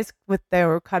eyes, they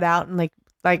were cut out and like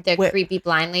the creepy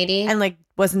blind lady, and like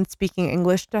wasn't speaking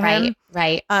English to him.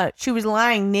 Right. She was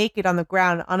lying naked on the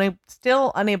ground,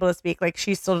 still unable to speak. Like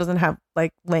she still doesn't have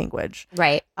like language.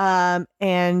 Right.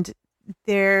 And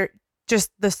the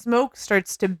smoke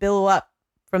starts to billow up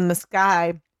from the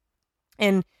sky,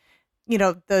 and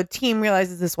the team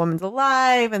realizes this woman's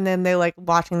alive, and then they like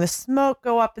watching the smoke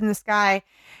go up in the sky.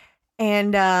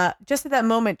 And just at that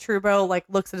moment, Trudeau like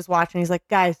looks at his watch and he's like,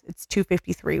 guys, it's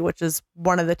 2:53, which is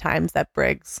one of the times that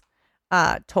Briggs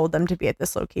told them to be at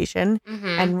this location.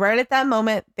 And right at that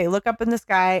moment, they look up in the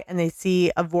sky and they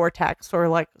see a vortex or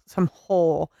like some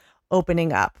hole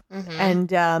opening up. And,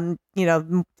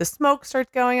 the smoke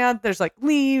starts going out. There's like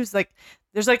leaves, like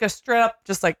there's like a straight up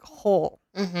just like hole.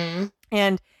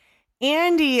 And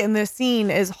Andy in this scene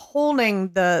is holding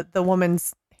the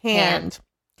woman's hand.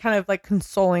 kind of like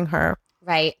consoling her.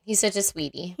 Right. He's such a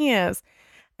sweetie. He is.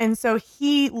 And so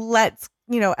he lets,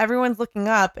 everyone's looking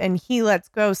up and he lets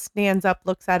go, stands up,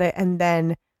 looks at it, and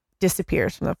then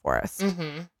disappears from the forest.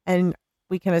 Mm-hmm. And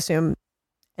we can assume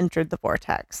entered the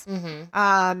vortex.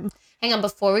 Mm-hmm. Hang on,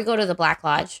 before we go to the Black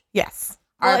Lodge. Yes.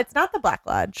 Well, it's not the Black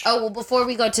Lodge. Oh, well, before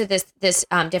we go to this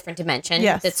different dimension,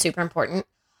 yes, that's super important.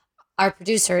 Our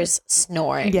producer's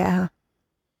snoring. Yeah.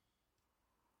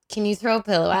 Can you throw a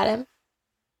pillow at him?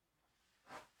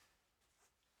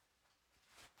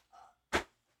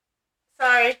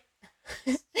 Sorry.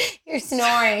 You're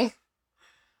snoring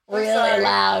really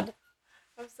loud.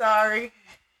 I'm sorry.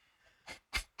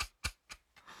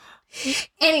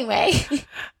 Anyway,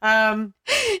 tell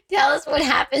us what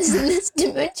happens in this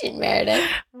dimension, Meredith.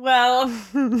 Well,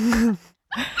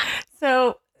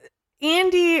 so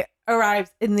Andy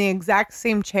arrives in the exact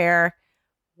same chair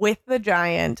with the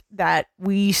giant that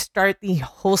we start the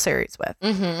whole series with,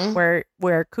 mm-hmm.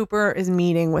 where Cooper is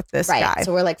meeting with this guy.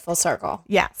 So we're like full circle.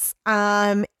 Yes.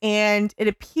 And it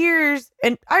appears,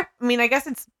 and I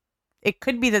guess it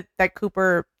could be that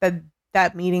Cooper,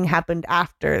 that meeting happened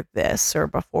after this or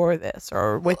before this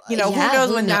or with, who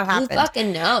knows when that happened. Who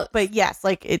fucking knows? But yes,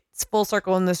 like it's full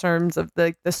circle in the terms of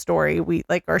the story. We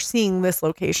like are seeing this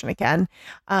location again.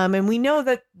 And we know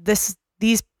that this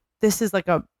is like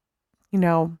a,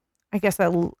 I guess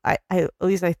I at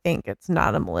least I think it's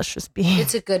not a malicious being.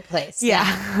 It's a good place. Yeah.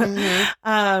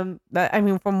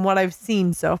 Mm-hmm. From what I've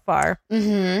seen so far.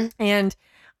 Mm-hmm. And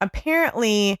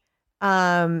apparently,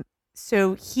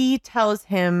 so he tells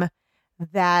him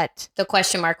that the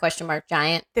question mark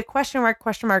giant. The question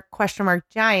mark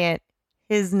giant,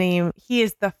 his name, he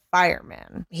is the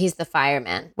fireman. He's the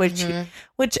fireman. Which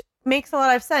makes a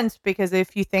lot of sense because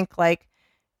if you think like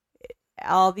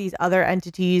all these other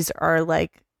entities are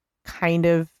like kind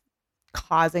of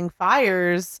causing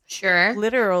fires. Sure.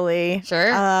 Literally.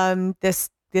 Sure. This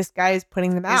guy is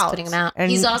putting them out. He's putting them out. And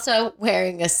he's also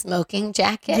wearing a smoking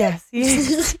jacket. Yes, he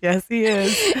is. Yes, he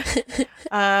is.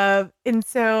 And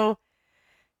so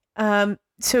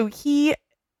he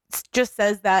just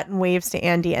says that and waves to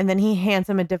Andy, and then he hands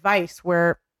him a device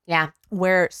where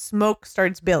smoke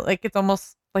starts building. Like it's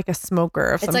almost like a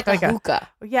smoker or something. It's like a hookah.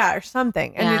 Or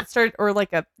something. And or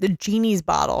like the genie's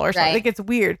bottle or something. Right. Like it's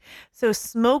weird. So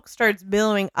smoke starts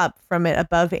billowing up from it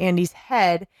above Andy's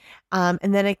head.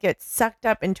 And then it gets sucked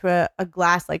up into a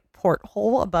glass like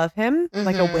porthole above him, mm-hmm.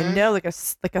 like a window, like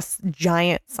a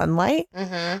giant sunlight.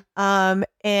 Mm-hmm.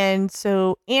 And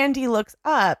so Andy looks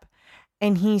up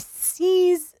and he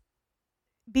sees,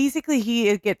 basically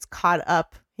he gets caught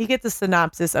up. He gets a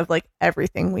synopsis of like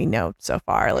everything we know so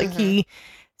far. Like he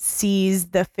sees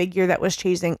the figure that was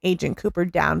chasing Agent Cooper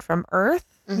down from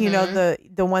Earth.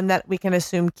 Mm-hmm. The one that we can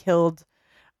assume killed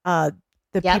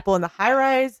people in the high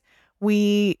rise.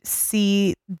 We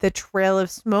see the trail of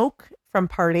smoke from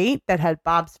Part 8 that had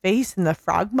Bob's face and the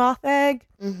frog moth egg.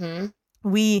 Mm-hmm.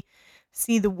 We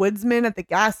see the woodsman at the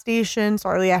gas station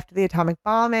shortly after the atomic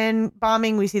bombing.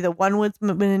 We see the one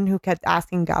woodsman who kept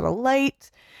asking God a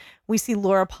light. We see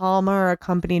Laura Palmer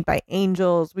accompanied by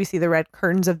angels. We see the red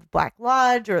curtains of the Black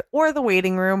Lodge or the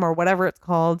waiting room or whatever it's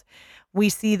called. We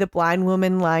see the blind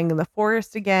woman lying in the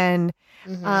forest again.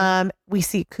 Mm-hmm. We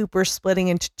see Cooper splitting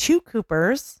into two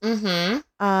Coopers.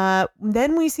 Mm-hmm.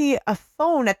 Then we see a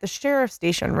phone at the sheriff's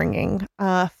station ringing,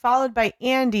 followed by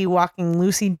Andy walking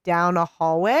Lucy down a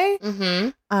hallway. Mm-hmm.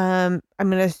 I'm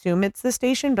going to assume it's the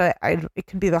station, but it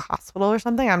could be the hospital or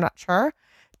something. I'm not sure.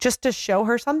 Just to show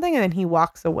her something, and then he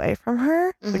walks away from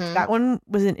her. Mm-hmm. Which that one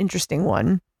was an interesting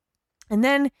one. And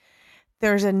then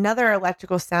there's another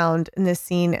electrical sound in this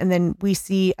scene, and then we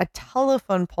see a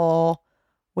telephone pole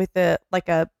with a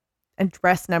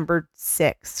address number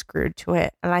 6 screwed to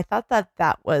it. And I thought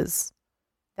that was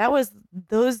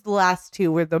those last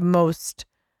two were the most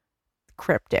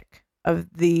cryptic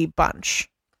of the bunch.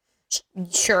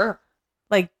 Sure.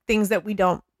 Like things that we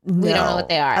don't know what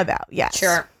they are about. Yes.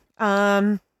 Sure.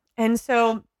 And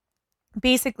so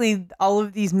basically all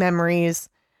of these memories,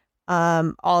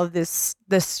 all of this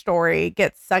story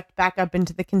gets sucked back up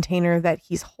into the container that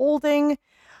he's holding.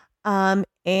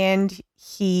 And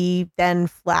he then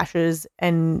flashes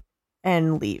and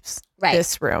leaves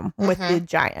this room with the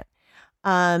giant.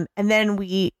 And then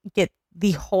we get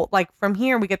the whole, like from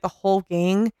here, we get the whole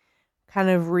gang kind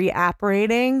of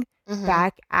reapparating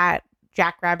back at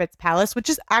Jackrabbit's palace, which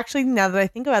is actually, now that I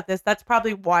think about this, that's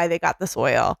probably why they got this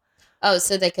oil. Oh,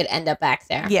 so they could end up back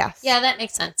there. Yes. Yeah, that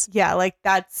makes sense. Yeah, like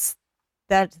that's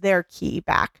their key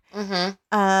back. Mm-hmm.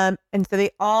 And so they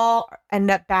all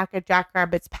end up back at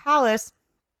Jackrabbit's palace,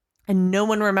 and no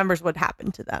one remembers what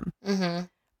happened to them. Mm-hmm.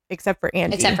 except for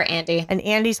Andy. And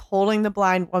Andy's holding the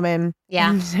blind woman.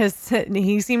 Yeah. And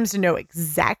he seems to know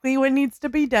exactly what needs to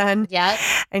be done. Yeah.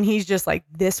 And he's just like,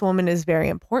 this woman is very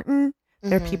important.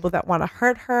 There are people that want to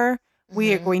hurt her.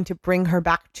 We are going to bring her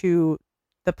back to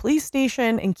the police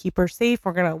station and keep her safe.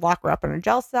 We're going to lock her up in a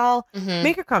jail cell,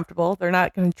 make her comfortable. They're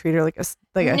not going to treat her like a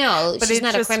no, but she's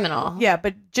not a criminal. Yeah,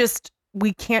 but just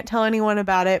we can't tell anyone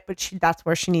about it, but that's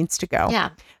where she needs to go. Yeah.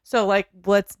 So like,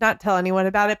 let's not tell anyone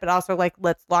about it, but also like,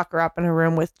 let's lock her up in a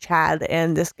room with Chad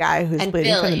and this guy who's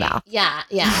bleeding from the mouth. Yeah.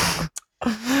 Yeah.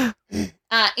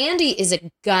 Andy is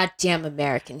a goddamn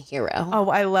American hero. Oh,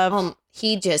 I love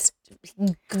he just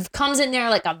comes in there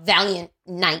like a valiant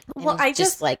knight. Well, I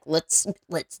just like, let's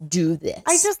do this.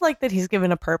 I just like that he's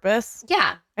given a purpose.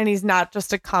 Yeah. And he's not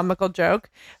just a comical joke.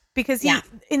 Because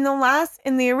in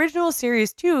the original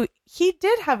series too, he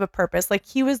did have a purpose. Like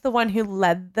he was the one who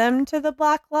led them to the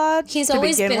Black Lodge. He's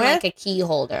always been like a key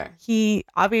holder. He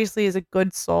obviously is a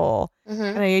good soul.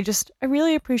 And I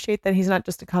really appreciate that he's not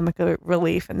just a comic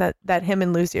relief, and that him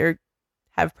and Lucy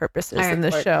have purposes in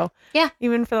this show. Yeah.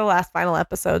 Even for the last final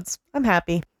episodes. I'm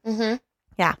happy.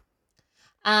 Yeah.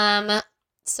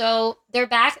 So they're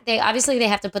back. They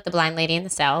have to put the blind lady in the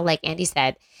cell, like Andy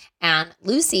said. And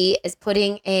Lucy is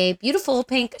putting a beautiful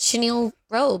pink chenille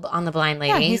robe on the blind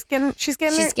lady. Yeah, she's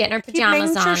getting her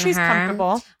pajamas on she's her.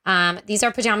 Comfortable. These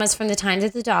are pajamas from the time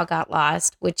that the dog got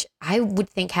lost, which I would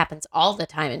think happens all the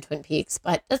time in Twin Peaks,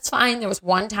 but that's fine. There was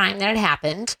one time that it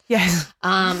happened. Yes.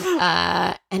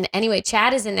 And anyway,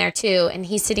 Chad is in there too, and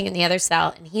he's sitting in the other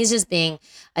cell, and he's just being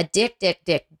a dick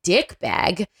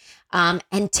bag,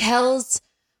 and tells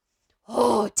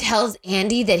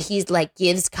Andy that he's like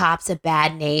gives cops a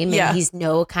bad name and he's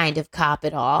no kind of cop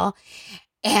at all.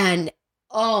 And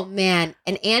oh man,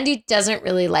 and Andy doesn't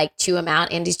really like chew him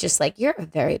out. Andy's just like, you're a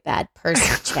very bad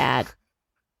person, Chad.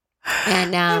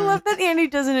 And I love that Andy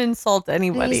doesn't insult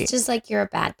anybody. He's just like, you're a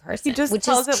bad person. He just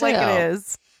tells it like it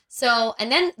is. So, and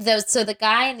then the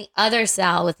guy in the other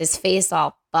cell with his face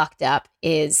all fucked up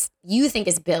you think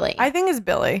is Billy. I think it's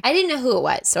Billy. I didn't know who it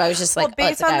was, so I was just like,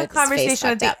 based on the conversation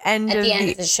at the end of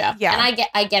the show. Yeah, and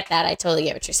I get that. I totally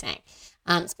get what you're saying,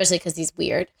 especially because he's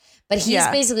weird. But he's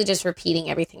basically just repeating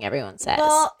everything everyone says.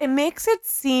 Well, it makes it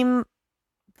seem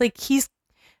like he's.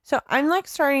 So I'm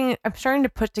starting to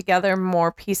put together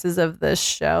more pieces of this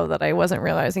show that I wasn't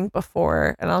realizing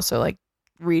before, and also like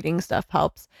reading stuff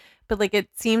helps. But like it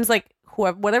seems like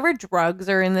whatever drugs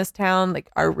are in this town like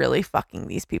are really fucking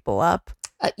these people up.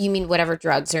 You mean whatever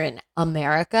drugs are in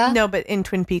America? No, but in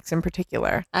Twin Peaks in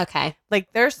particular. Okay.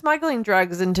 Like they're smuggling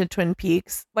drugs into Twin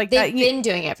Peaks. Like they've been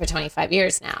doing it for 25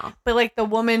 years now. But like the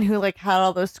woman who like had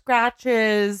all those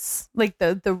scratches, like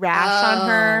the rash on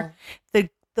her, the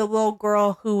little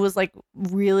girl who was like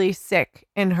really sick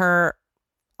in her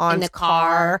aunt's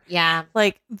car. Yeah.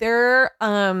 Like they're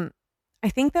I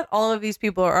think that all of these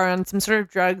people are on some sort of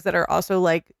drugs that are also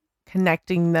like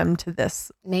connecting them to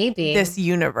this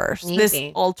universe, this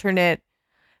alternate,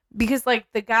 because like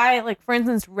the guy, like for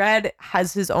instance, Red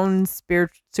has his own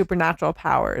supernatural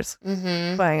powers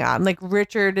going on. Like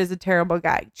Richard is a terrible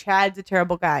guy, Chad's a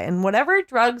terrible guy, and whatever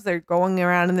drugs are going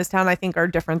around in this town, I think are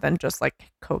different than just like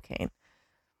cocaine.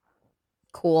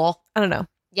 Cool. I don't know.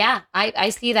 Yeah,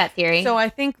 I see that theory. So I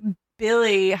think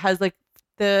Billy has like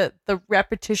the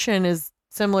repetition is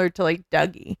similar to like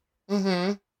Dougie.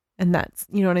 And that's,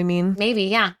 you know what I mean? Maybe,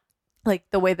 yeah. Like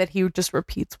the way that he just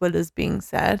repeats what is being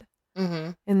said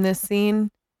in this scene,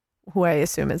 who I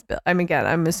assume is Billy.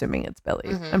 I'm assuming it's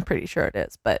Billy. I'm pretty sure it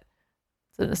is, but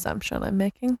it's an assumption I'm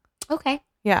making. Okay.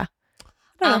 Yeah.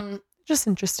 I don't know. Just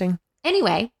interesting.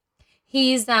 Anyway,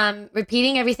 he's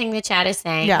repeating everything that Chad is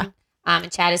saying. Yeah.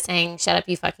 And Chad is saying, "Shut up,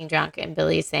 you fucking drunk," and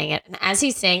Billy is saying it. And as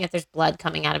he's saying it, there's blood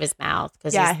coming out of his mouth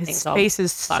because his face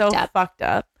is so fucked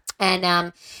up.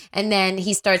 And then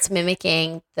he starts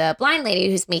mimicking the blind lady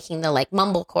who's making the like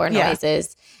mumblecore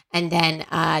noises. And then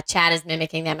Chad is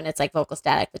mimicking them, and it's like vocal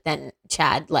static. But then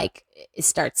Chad like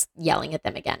starts yelling at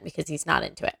them again because he's not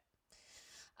into it.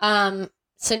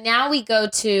 So now we go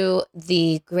to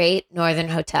the Great Northern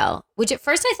Hotel, which at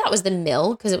first I thought was the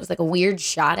Mill because it was like a weird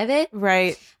shot of it.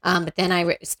 Right. But then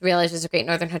I realized it was a Great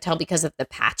Northern Hotel because of the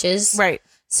patches. Right.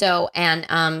 So, and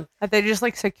are they just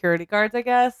like security guards, I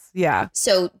guess? Yeah.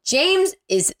 So James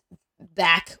is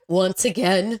back once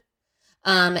again.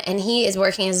 And he is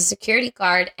working as a security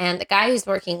guard, and the guy who's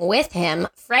working with him,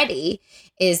 Freddie,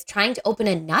 is trying to open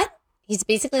a nut. He's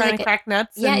basically trying to crack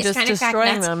nuts and just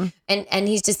destroying them. And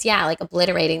he's just, like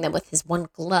obliterating them with his one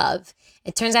glove.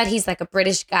 It turns out he's like a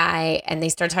British guy, and they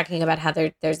start talking about how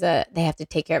they have to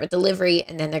take care of a delivery,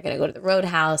 and then they're going to go to the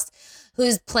Roadhouse.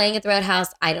 Who's playing at the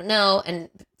Roadhouse? I don't know. And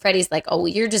Freddie's like, oh, well,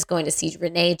 you're just going to see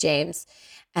Renee, James.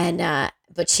 And,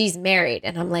 but she's married.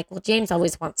 And I'm like, well, James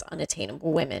always wants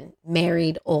unattainable women,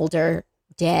 married, older,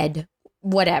 dead,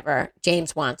 whatever.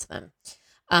 James wants them.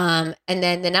 And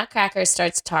then the Nutcracker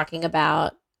starts talking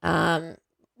about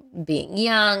being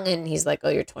young. And he's like, oh,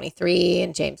 you're 23.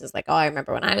 And James is like, oh, I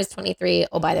remember when I was 23.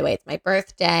 Oh, by the way, it's my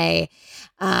birthday.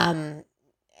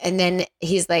 And then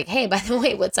he's like, hey, by the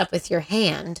way, what's up with your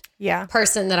hand? Yeah.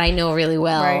 Person that I know really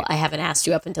well. Right. I haven't asked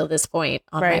you up until this point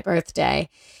on Right. my birthday.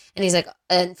 And he's like,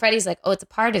 and Freddie's like, oh, it's a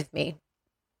part of me.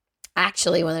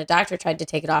 Actually, when the doctor tried to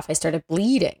take it off, I started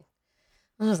bleeding.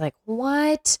 I was like,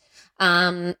 what?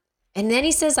 And then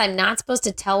he says, I'm not supposed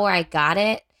to tell where I got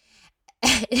it.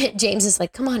 James is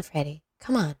like, come on, Freddie.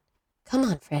 Come on. Come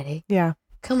on, Freddie. Yeah.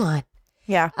 Come on.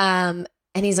 Yeah. And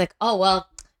he's like, oh, well,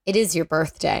 it is your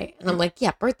birthday. And I'm like,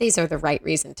 yeah, birthdays are the right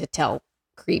reason to tell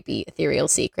creepy, ethereal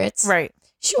secrets. Right.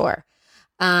 Sure.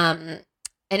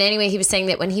 And anyway, he was saying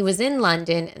that when he was in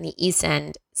London and the East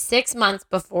End, 6 months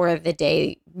before the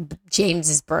day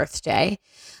James's birthday,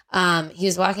 he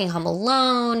was walking home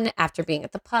alone after being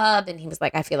at the pub. And he was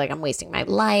like, I feel like I'm wasting my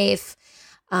life.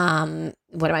 What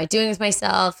am I doing with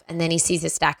myself? And then he sees a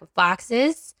stack of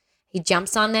boxes. He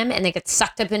jumps on them and they get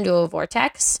sucked up into a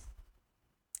vortex.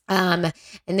 And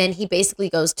then he basically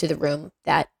goes to the room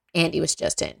that Andy was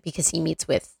just in because he meets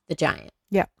with the giant.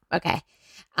 Yeah. Okay.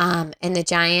 And the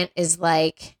giant is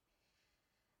like,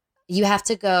 you have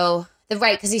to go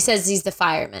because he says he's the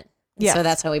fireman. Yeah. So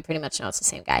that's how we pretty much know it's the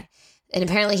same guy. And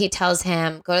apparently he tells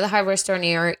him, go to the hardware store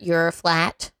near your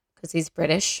flat because he's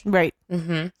British. Right.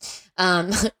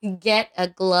 Mm-hmm. Get a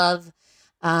glove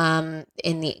in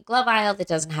the glove aisle that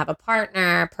doesn't have a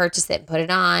partner, purchase it and put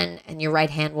it on, and your right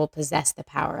hand will possess the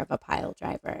power of a pile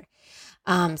driver.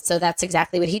 So that's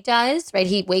exactly what he does, right?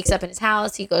 He wakes up in his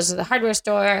house, he goes to the hardware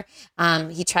store,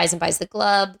 he tries and buys the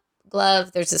glove.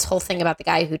 There's this whole thing about the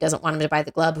guy who doesn't want him to buy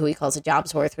the glove, who he calls a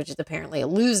Jobsworth, which is apparently a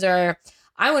loser.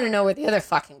 I want to know where the other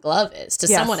fucking glove is.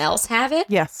 Does someone else have it?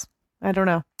 Yes. I don't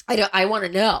know. I want to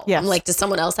know. Yes. I'm like, does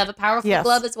someone else have a powerful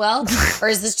glove as well? Or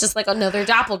is this just like another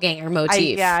doppelganger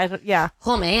motif? Yeah.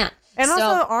 Oh, man. And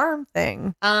also the arm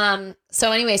thing.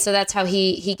 So anyway, so that's how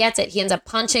he gets it. He ends up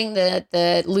punching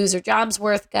the loser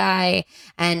Jobsworth guy.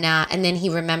 And then he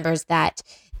remembers that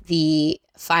the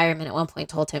fireman at one point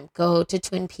told him, go to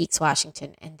Twin Peaks,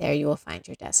 Washington, and there you will find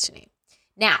your destiny.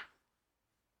 Now,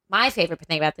 my favorite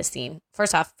thing about this scene,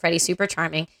 first off, Freddie's super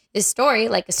charming. This story,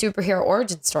 like a superhero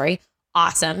origin story,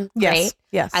 awesome. Yes. Great.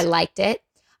 Yes. I liked it.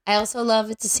 I also love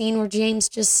it's a scene where James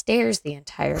just stares the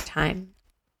entire time.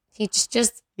 He's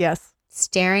just yes.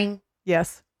 staring.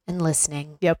 Yes. And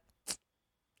listening. Yep.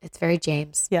 It's very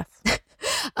James. Yes.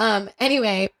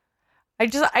 Anyway. I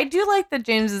do like that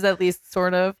James is at least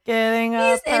sort of getting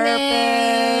a purpose.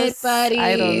 In it, buddy.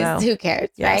 I don't know. Who cares,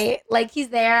 right? Like he's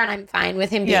there and I'm fine with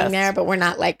him being there, but we're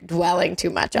not like dwelling too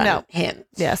much on him.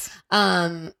 Yes.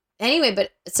 Anyway,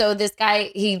 but so this guy,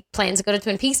 he plans to go to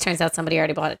Twin Peaks. Turns out somebody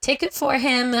already bought a ticket for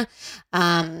him.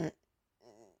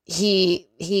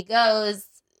 He goes,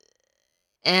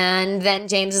 and then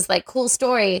James is like, cool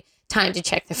story, time to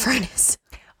check the furnace.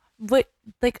 But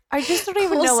like, I just don't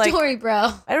even know. Cool story, bro.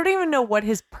 I don't even know what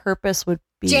his purpose would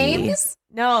be. James?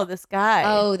 No, this guy.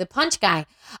 Oh, the punch guy.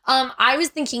 I was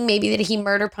thinking maybe that he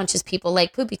murder punches people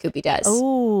like Poopy Koopy does.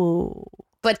 Oh.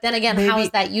 But then again, how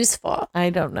is that useful? I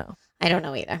don't know. I don't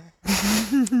know either.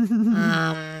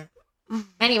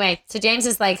 Anyway, so James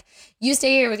is like, you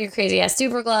stay here with your crazy ass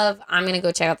super glove. I'm going to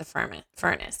go check out the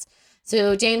furnace.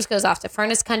 So James goes off to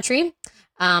Furnace Country.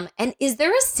 And is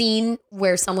there a scene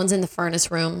where someone's in the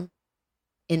furnace room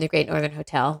in the Great Northern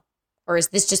Hotel? Or is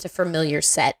this just a familiar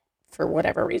set for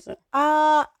whatever reason?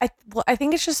 I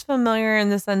think it's just familiar in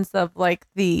the sense of like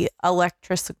the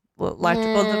electrical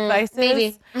devices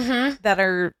maybe. that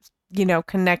are,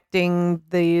 connecting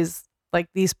these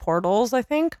portals, I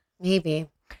think. Maybe.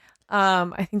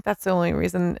 I think that's the only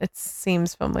reason it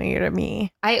seems familiar to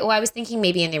me. I was thinking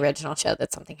maybe in the original show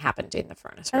that something happened in the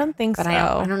furnace room. I don't think so.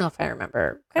 I don't know if I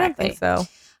remember correctly. I don't think so.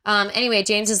 Anyway,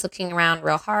 James is looking around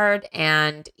real hard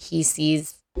and he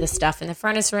sees the stuff in the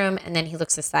furnace room, and then he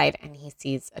looks aside and he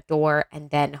sees a door,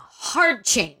 and then hard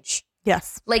change.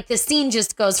 Yes. Like the scene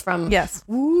just goes from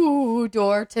ooh,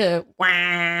 door to wah,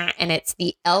 and it's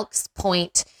the Elks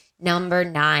Point number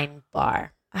 9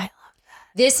 bar. I love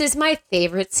that. This is my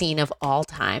favorite scene of all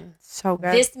time. So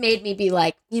good. This made me be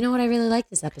like, you know what? I really like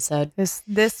this episode. This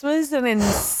was an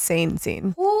insane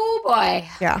scene. Oh boy.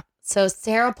 Yeah. So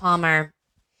Sarah Palmer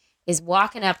is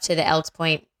walking up to the Elks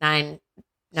Point number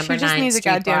 9 She just needs a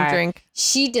goddamn bar. drink.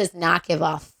 She does not give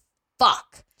a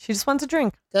fuck. She just wants a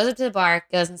drink. Goes up to the bar,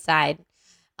 goes inside.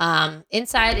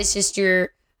 Inside is just your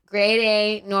grade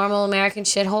A, normal American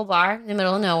shithole bar in the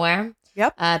middle of nowhere.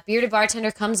 Yep. Bearded bartender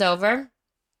comes over.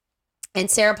 And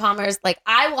Sarah Palmer's like,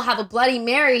 I will have a Bloody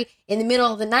Mary in the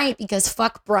middle of the night because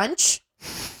fuck brunch.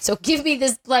 So give me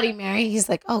this Bloody Mary. He's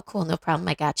like, oh, cool. No problem.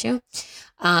 I got you.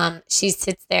 She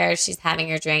sits there. She's having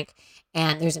her drink.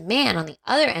 And there's a man on the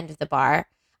other end of the bar.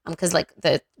 Because like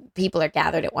the people are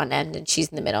gathered at one end and she's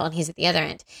in the middle and he's at the other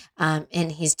end.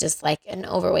 And he's just like an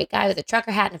overweight guy with a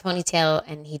trucker hat and a ponytail.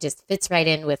 And he just fits right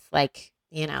in with like,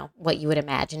 you know, what you would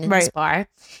imagine in this bar. And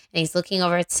he's looking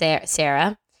over at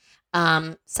Sarah.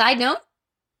 Side note,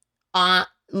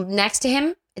 next to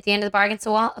him at the end of the bar against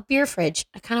the wall, a beer fridge.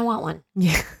 I kind of want one.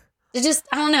 Yeah. It just,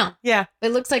 I don't know. Yeah.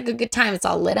 It looks like a good time. It's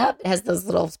all lit up. It has those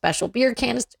little special beer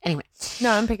canisters. Anyway.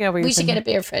 No, I'm picking up what you're saying. We should get a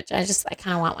beer fridge. I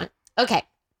kind of want one. Okay.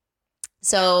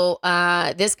 So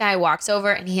this guy walks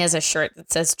over and he has a shirt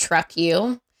that says "Truck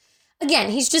You."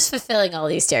 Again, he's just fulfilling all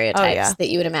these stereotypes that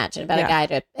you would imagine about a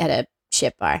guy at a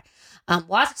shit bar.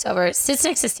 Walks over, sits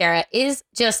next to Sarah, is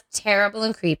just terrible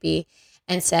and creepy,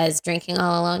 and says, "Drinking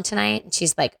all alone tonight?" And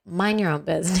she's like, "Mind your own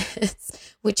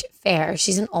business." Which, fair.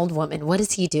 She's an old woman. What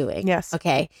is he doing? Yes.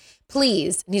 Okay.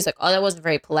 Please. And he's like, "Oh, that wasn't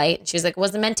very polite." And she's like, "It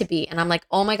wasn't meant to be." And I'm like,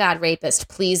 "Oh my God, rapist,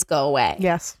 please go away."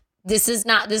 Yes. This is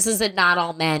a not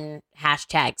all men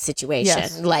 # situation.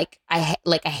 Yes. Like I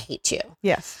hate you.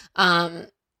 Yes.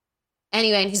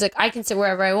 Anyway, and he's like, "I can sit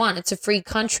wherever I want. It's a free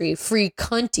country, free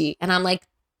cunty." And I'm like,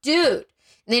 dude.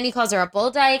 And then he calls her a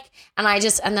bull dyke. And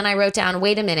then I wrote down,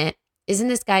 wait a minute. Isn't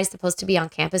this guy supposed to be on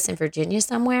campus in Virginia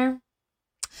somewhere?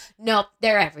 Nope,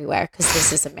 they're everywhere because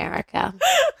this is America.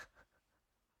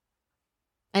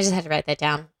 I just had to write that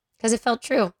down because it felt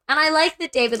true. And I like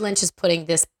that David Lynch is putting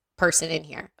this person in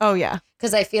here. Oh, yeah.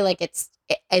 Because I feel like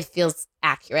it feels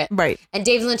accurate. Right. And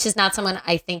David Lynch is not someone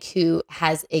I think who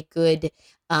has a good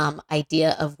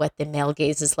idea of what the male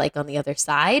gaze is like on the other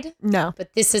side. No.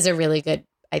 But this is a really good,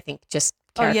 I think, just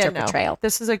character portrayal.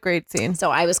 This is a great scene.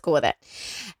 So I was cool with it.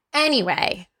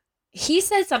 Anyway, he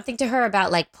said something to her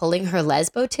about like pulling her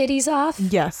lesbo titties off.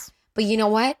 Yes. But you know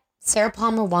what? Sarah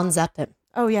Palmer ones up him.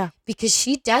 Oh, yeah. Because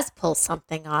she does pull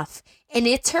something off. And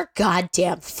it's her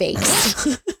goddamn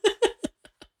face.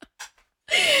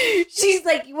 She's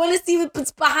like, you want to see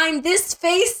what's behind this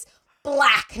face?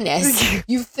 Blackness.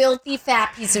 You filthy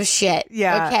fat piece of shit.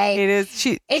 Yeah. Okay. It is.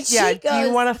 She goes, do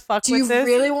you want to fuck with this?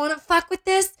 Do you really want to fuck with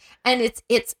this? And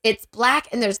it's black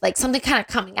and there's like something kind of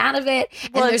coming out of it.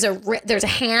 And there's a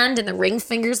hand and the ring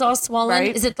finger's all swollen.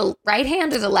 Right? Is it the right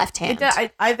hand or the left hand? It's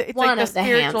one like of the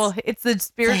spiritual. It's the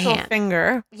spiritual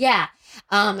finger. Yeah.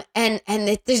 And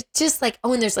there's just like,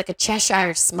 and there's like a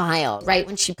Cheshire smile right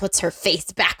when she puts her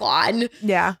face back on.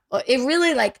 Yeah. It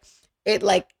really it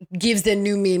gives a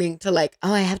new meaning to like,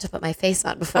 oh, I have to put my face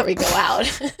on before we go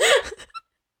out.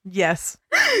 Yes.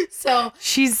 So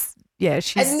she's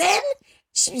and then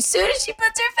as soon as she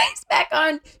puts her face back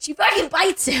on, she fucking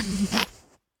bites him.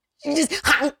 She just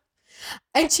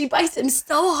and she bites him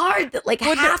so hard that like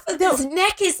half of his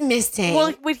neck is missing.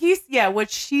 Well, what he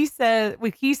says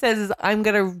is, "I'm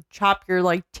gonna chop your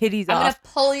like titties off. I'm gonna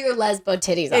pull your lesbo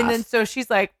titties off." And then so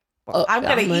she's like, I'm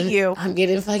gonna eat you. I'm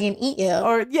gonna fucking eat you.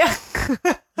 Or yeah.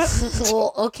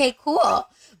 Well, okay, cool.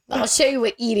 I'll show you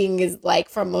what eating is like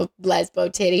from a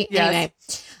lesbo titty.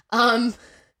 Yes. Anyway,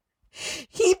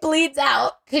 he bleeds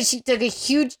out because she took a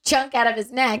huge chunk out of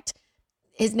his neck.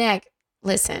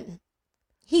 Listen,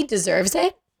 he deserves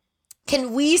it.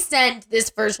 Can we send this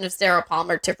version of Sarah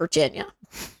Palmer to Virginia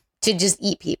to just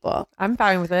eat people? I'm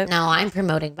fine with it. No, I'm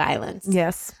promoting violence.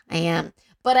 Yes, I am.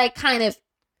 But I kind of.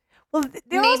 Well,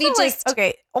 maybe also just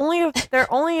okay. It's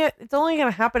only going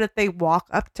to happen if they walk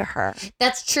up to her.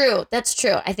 That's true.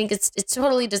 I think it's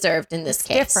totally deserved in this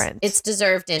case. Different. It's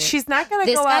deserved in. She's not going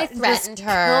to go out and threatened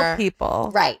her. Kill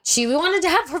people. Right. She wanted to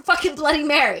have her fucking Bloody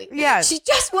Mary. Yes. She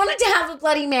just wanted to have a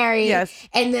Bloody Mary. Yes.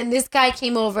 And then this guy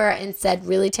came over and said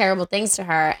really terrible things to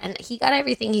her, and he got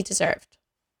everything he deserved.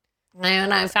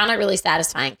 And I found it really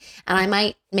satisfying. And I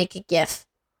might make a GIF.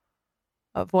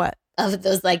 Of what? Of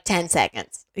those like 10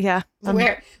 seconds. Yeah.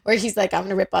 Where he's like, I'm going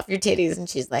to rip off your titties. And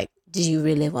she's like, do you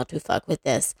really want to fuck with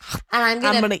this? And I'm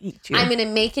going to eat you. I'm going to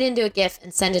make it into a GIF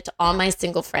and send it to all my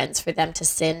single friends for them to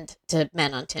send to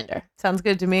men on Tinder. Sounds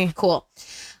good to me. Cool.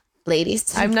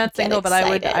 Ladies. I'm not single, but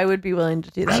I would be willing to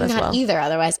do that as well. I'm not either.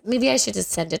 Otherwise, maybe I should just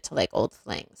send it to like old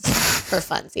flings for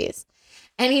funsies.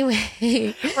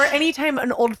 Anyway. Or anytime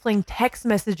an old fling text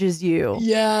messages you.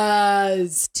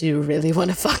 Yes. Do you really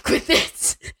want to fuck with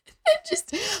this?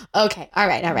 Just okay. All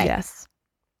right. Yes.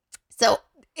 So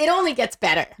it only gets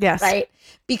better. Yes. Right?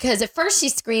 Because at first she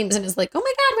screams and is like, oh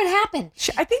my God, what happened?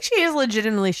 I think she is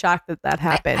legitimately shocked that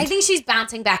happened. I think she's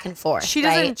bouncing back and forth. She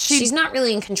doesn't. Right? She's not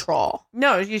really in control.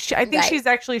 No, I think she's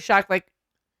actually shocked. Like,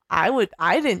 I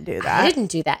didn't do that. I didn't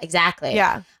do that. Exactly.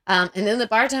 Yeah. And then the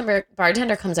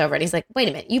bartender comes over and he's like, wait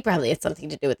a minute, you probably had something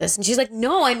to do with this. And she's like,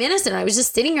 no, I'm innocent. I was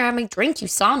just sitting here having a drink. You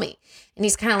saw me. And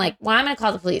he's kind of like, well, I'm going to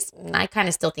call the police. And I kind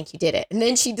of still think you did it. And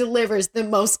then she delivers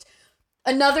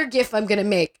another gif I'm going to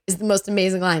make is the most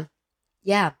amazing line.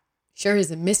 Yeah, sure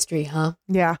is a mystery, huh?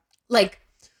 Yeah. Like,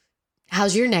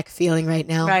 how's your neck feeling right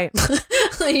now? Right.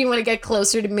 Like, you want to get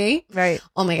closer to me? Right.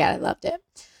 Oh my God, I loved it.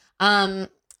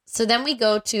 So then we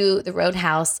go to the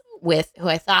Roadhouse with who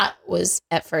I thought was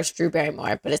at first Drew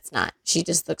Barrymore, but it's not. She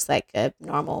just looks like a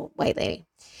normal white lady.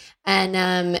 And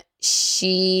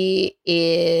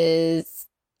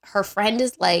her friend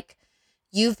is like,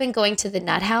 you've been going to the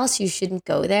nut house. You shouldn't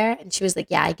go there. And she was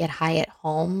like, yeah, I get high at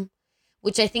home,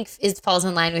 which I think falls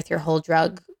in line with your whole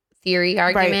drug theory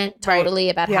argument. Right. Totally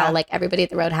about Yeah. how like everybody at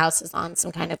the Roadhouse is on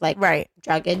some kind of like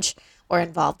druggage or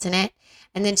involved in it.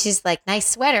 And then she's like, nice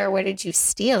sweater. Where did you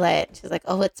steal it? She's like,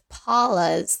 oh, it's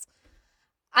Paula's.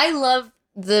 I love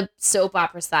the soap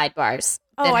opera sidebars.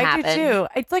 Oh, I do too.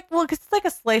 It's like, well, 'cause it's like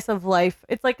a slice of life.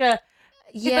 It's like it's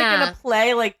like in a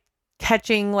play, like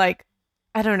catching, like,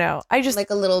 I don't know. I just like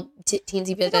a little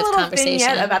teensy bit of a conversation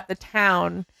vignette about the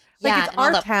town. Like, yeah, it's and our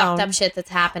all the town. fucked up shit that's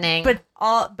happening.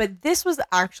 But this was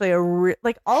actually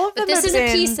all of them. But this is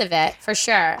a piece of it for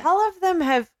sure. All of them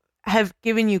have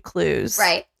given you clues,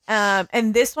 right?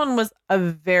 And this one was a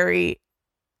very,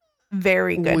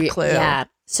 very good clue. Yeah.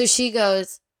 So she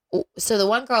goes. So the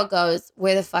one girl goes,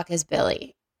 "Where the fuck is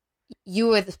Billy? You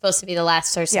were supposed to be the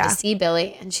last person to see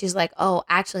Billy." And she's like, "Oh,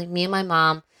 actually, me and my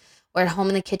mom were at home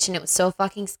in the kitchen. It was so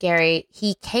fucking scary.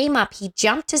 He came up, he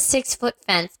jumped a 6-foot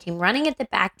fence, came running at the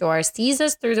back door, sees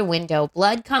us through the window,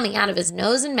 blood coming out of his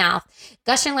nose and mouth,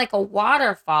 gushing like a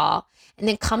waterfall, and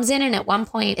then comes in and at one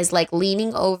point is like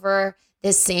leaning over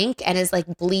the sink and is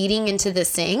like bleeding into the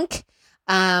sink."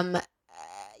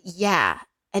 Yeah.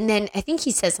 And then I think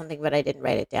he says something, but I didn't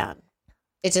write it down.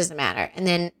 It doesn't matter. And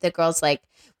then the girl's like,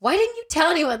 why didn't you tell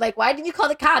anyone? Like, why didn't you call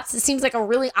the cops? It seems like a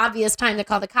really obvious time to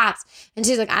call the cops. And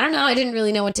she's like, I don't know. I didn't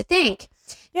really know what to think.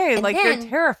 Yeah, and like you're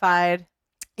terrified.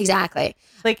 Exactly.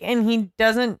 Like, and he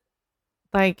doesn't,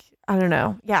 like, I don't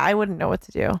know. Yeah, I wouldn't know what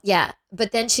to do. Yeah.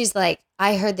 But then she's like,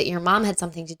 I heard that your mom had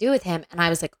something to do with him. And I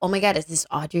was like, oh my God, is this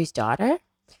Audrey's daughter?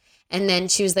 And then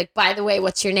she was like, by the way,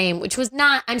 what's your name? Which was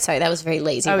not, I'm sorry, that was very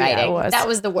lazy writing. Yeah, it was. That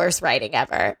was the worst writing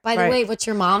ever. By the way, what's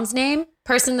your mom's name?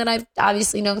 Person that I've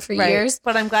obviously known for years.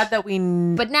 But I'm glad that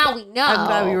But now we know. I'm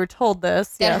glad we were told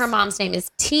this. That her mom's name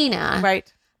is Tina.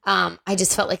 Right. I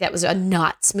just felt like that was a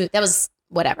not smooth. That was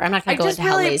whatever. I'm not going to go into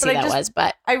how lazy that was.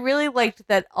 But I really liked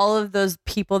that all of those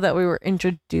people that we were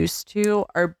introduced to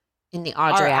are in the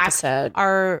Audrey episode.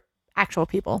 Are actual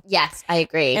people. Yes, I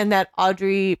agree. And that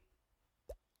Audrey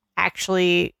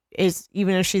actually is,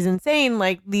 even if she's insane,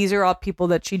 like these are all people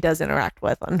that she does interact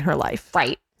with in her life.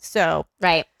 Right. So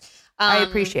right. I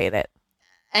appreciate it.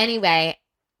 Anyway,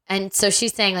 and so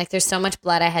she's saying like there's so much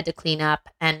blood I had to clean up,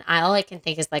 and all I can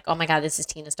think is like, oh my God, this is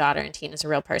Tina's daughter, and Tina's a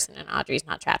real person, and Audrey's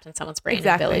not trapped in someone's brain,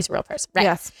 and Billy's a real person. Right.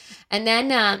 Yes. And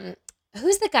then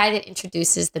who's the guy that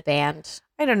introduces the band?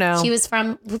 I don't know. He was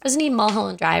wasn't he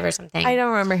Mulholland Drive or something? I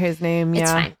don't remember his name.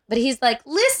 It's fine. But he's like,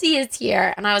 Lissy is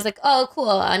here. And I was like, oh, cool.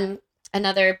 I'm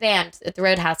another band at the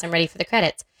Roadhouse. I'm ready for the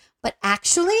credits. But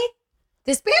actually,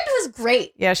 this band was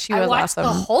great. Yeah, she was awesome. I watched the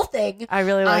whole thing. I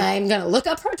really liked it. I'm going to look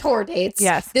up her tour dates.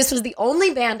 Yes. This was the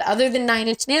only band other than Nine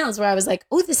Inch Nails where I was like,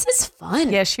 oh, this is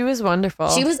fun. Yeah, she was wonderful.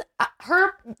 She was,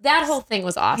 that whole thing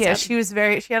was awesome. Yeah, she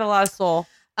had a lot of soul.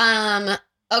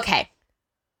 Okay.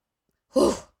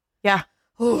 Whew. Yeah.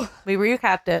 Whew. We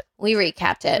recapped it. We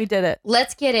did it.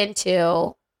 Let's get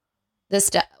into the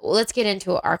stuff. Let's get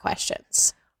into our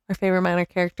questions. Our favorite minor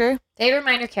character.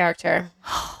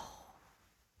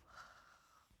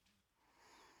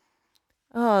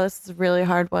 Oh, this is a really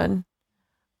hard one.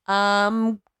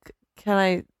 I'm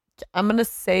gonna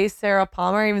say Sarah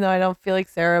Palmer, even though I don't feel like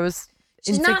Sarah was.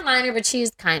 She's not minor, but she's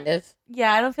kind of.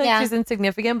 Yeah, I don't feel like she's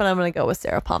insignificant, but I'm gonna go with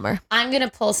Sarah Palmer. I'm gonna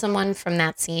pull someone from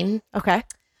that scene. Okay.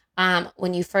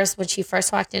 When she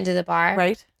first walked into the bar,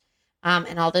 right?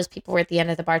 And all those people were at the end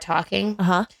of the bar talking.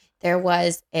 Uh-huh. There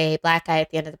was a black guy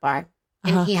at the end of the bar.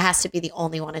 And he has to be the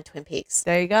only one in Twin Peaks.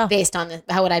 There you go. Based on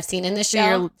what I've seen in this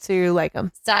show. So you like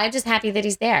him. So I'm just happy that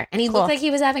he's there. And he looked like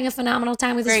he was having a phenomenal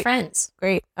time with his friends.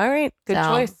 Great. All right. Good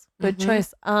choice. Good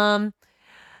choice.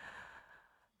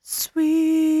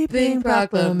 Sweeping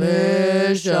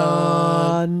proclamation.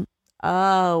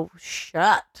 Oh,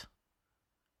 shut.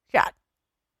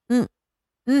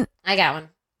 I got one.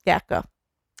 Yeah, go.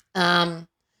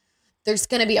 There's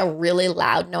going to be a really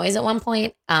loud noise at one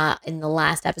point in the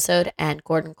last episode, and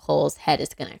Gordon Cole's head is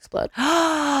going to explode.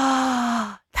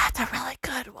 That's a really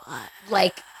good one.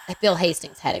 Like Bill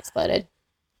Hastings' head exploded.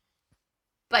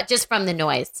 But just from the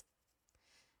noise.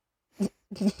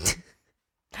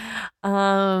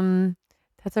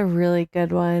 That's a really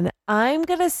good one. I want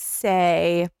to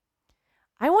say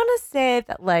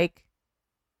that like,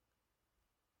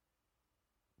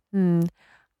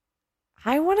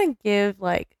 I want to give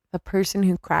like the person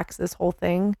who cracks this whole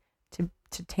thing to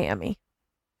Tammy.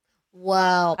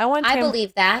 Whoa. I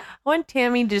believe that. I want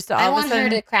Tammy just I want her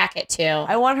to crack it too.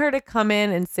 I want her to come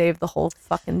in and save the whole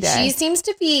fucking day. She seems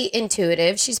to be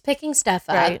intuitive. She's picking stuff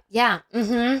up. Right. Yeah.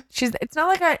 Mm-hmm. It's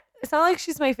not like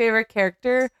she's my favorite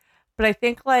character, but I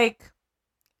think like,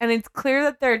 and it's clear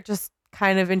that they're just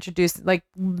kind of introduced, like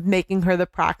making her the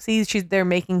proxy. They're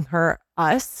making her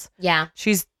us. Yeah.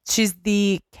 She's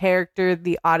the character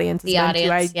the audience is meant to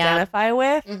identify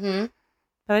with. Mm-hmm.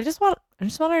 But I just want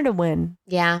her to win.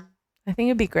 Yeah. I think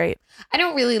it'd be great. I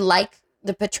don't really like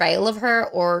the portrayal of her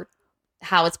or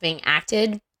how it's being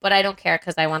acted, but I don't care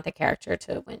because I want the character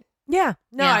to win. Yeah.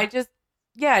 No,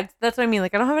 yeah. That's what I mean.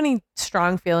 Like, I don't have any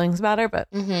strong feelings about her, but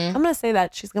I'm going to say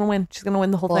that she's going to win. She's going to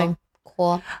win the whole thing.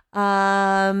 Cool.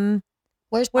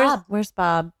 Where's Bob? Where's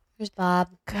Bob? Where's Bob?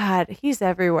 God, he's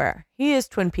everywhere. He is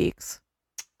Twin Peaks.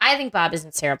 I think Bob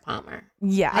isn't Sarah Palmer.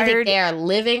 Yeah. I think they are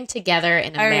living together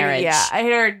in a marriage. Yeah, I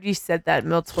heard you said that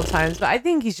multiple times, but I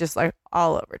think he's just like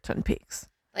all over Twin Peaks.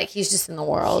 Like he's just in the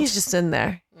world. He's just in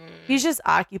there. He's just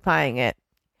occupying it.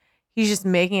 He's just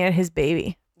making it his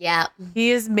baby. Yeah. He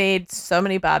has made so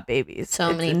many Bob babies.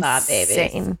 So many Bob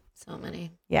babies. So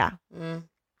many. Yeah.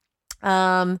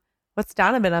 What's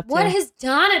Donna been up to? What has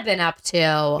Donna been up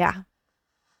to? Yeah.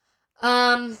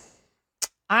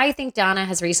 I think Donna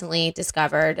has recently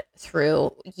discovered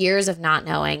through years of not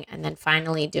knowing and then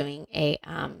finally doing a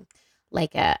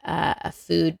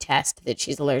food test that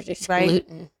she's allergic to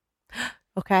gluten.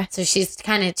 Okay. So she's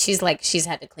had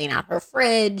to clean out her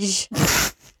fridge.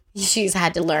 She's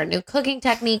had to learn new cooking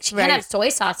techniques. She can't have soy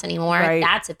sauce anymore. Right.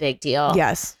 That's a big deal.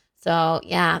 Yes. So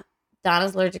yeah,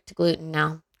 Donna's allergic to gluten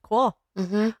now. Cool.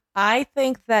 Mm-hmm. I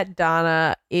think that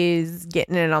Donna is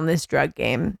getting in on this drug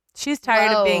game. She's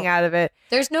tired of being out of it.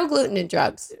 There's no gluten in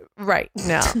drugs. Right.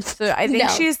 No. So I think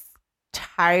she's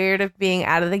tired of being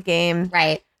out of the game.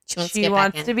 Right. She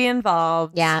wants to be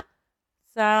involved. Yeah.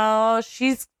 So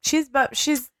she's going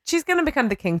to become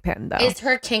the kingpin though. Is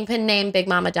her kingpin name Big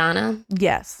Mama Donna?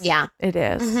 Yes. Yeah. It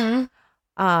is.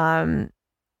 Mm-hmm.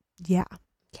 Yeah.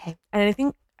 Okay.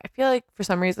 And I feel like for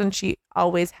some reason she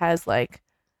always has like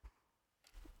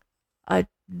a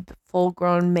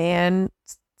full-grown man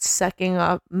sucking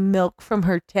up milk from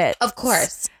her tits. Of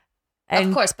course.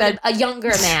 But a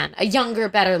younger man, a younger,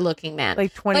 better looking man.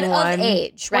 Like 21. But of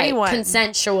age, 21. Right?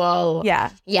 Consensual. Yeah.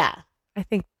 Yeah. I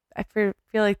feel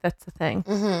like that's the thing.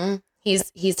 Mm-hmm.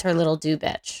 He's her little do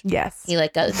bitch. Yes. He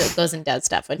like goes and does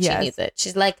stuff when she needs it.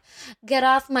 She's like, get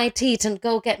off my teat and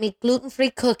go get me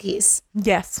gluten-free cookies.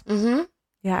 Yes. Mm-hmm.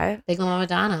 Yeah. Big Mama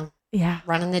Donna. Yeah.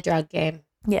 Running the drug game.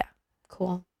 Yeah.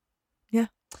 Cool. Yeah.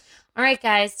 All right,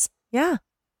 guys. Yeah.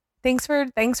 Thanks for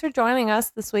joining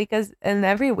us this week and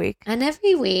every week. And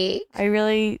every week. I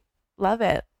really love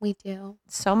it. We do.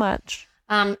 So much.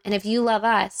 And if you love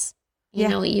us, you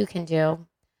know what you can do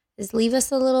is leave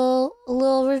us a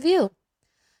little review.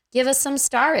 Give us some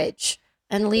starage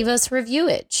and leave us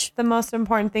reviewage. The most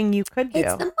important thing you could do.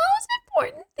 It's the most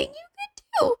important thing you could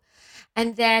do.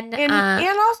 And then and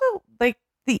also like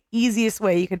the easiest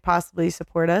way you could possibly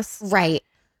support us. Right.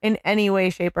 In any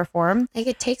way, shape, or form. Like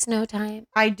it takes no time.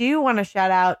 I do want to shout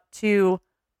out to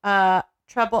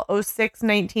Trouble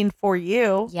 0619 for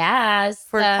you. Yes.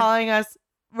 For calling us,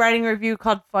 writing a review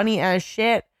called Funny as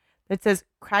Shit that says,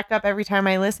 crack up every time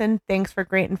I listen. Thanks for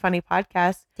great and funny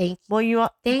podcast. Thank you. Well, you're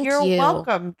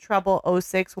welcome, Trouble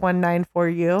 0619 for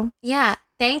you. Yeah.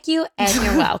 Thank you and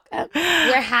you're welcome.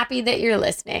 We're happy that you're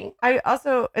listening.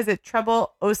 Is it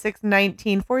Trouble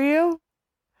 0619 for you?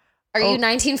 Are you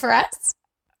 19 for us?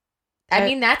 I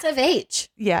mean, that's of age.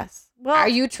 Yes. Well, are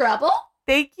you trouble?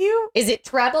 Thank you. Is it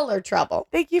treble or trouble?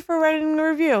 Thank you for writing the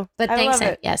review. But thanks.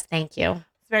 Yes, thank you.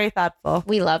 It's very thoughtful.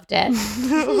 We loved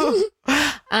it.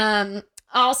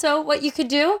 Also, what you could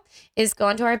do is go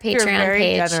onto our Patreon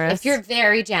page. Generous. If you're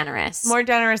very generous. More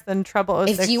generous than Trouble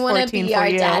 06 if you want to be our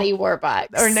daddy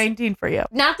Warbucks. Or 19 for you.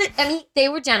 Not that, I mean, they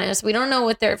were generous. We don't know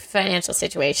what their financial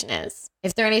situation is.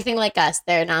 If they're anything like us,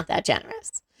 they're not that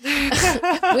generous.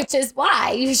 which is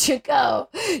why you should go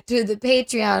to the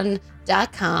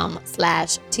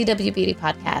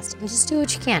patreon.com/TWBeautyPodcast and just do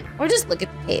what you can, or just look at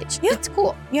the page. Yeah. It's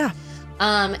cool. Yeah.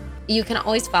 You can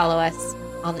always follow us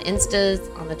on the Instas,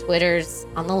 on the Twitters,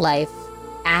 on the Life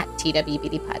at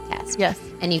TWBeauty Podcast. Yes.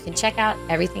 And you can check out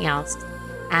everything else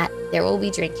at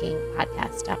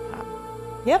therewillbedrinkingpodcast.com.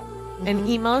 Yep. Mm-hmm. And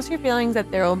email us your feelings at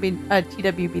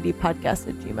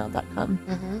therewillbedpodcast@gmail.com.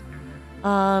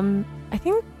 Mm-hmm. I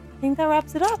think that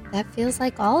wraps it up. That feels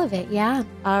like all of it. Yeah.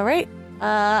 All right.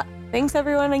 Thanks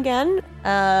everyone again.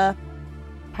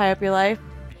 Pie up your life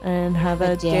and have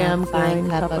a damn fine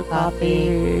cup of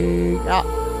coffee. Yeah.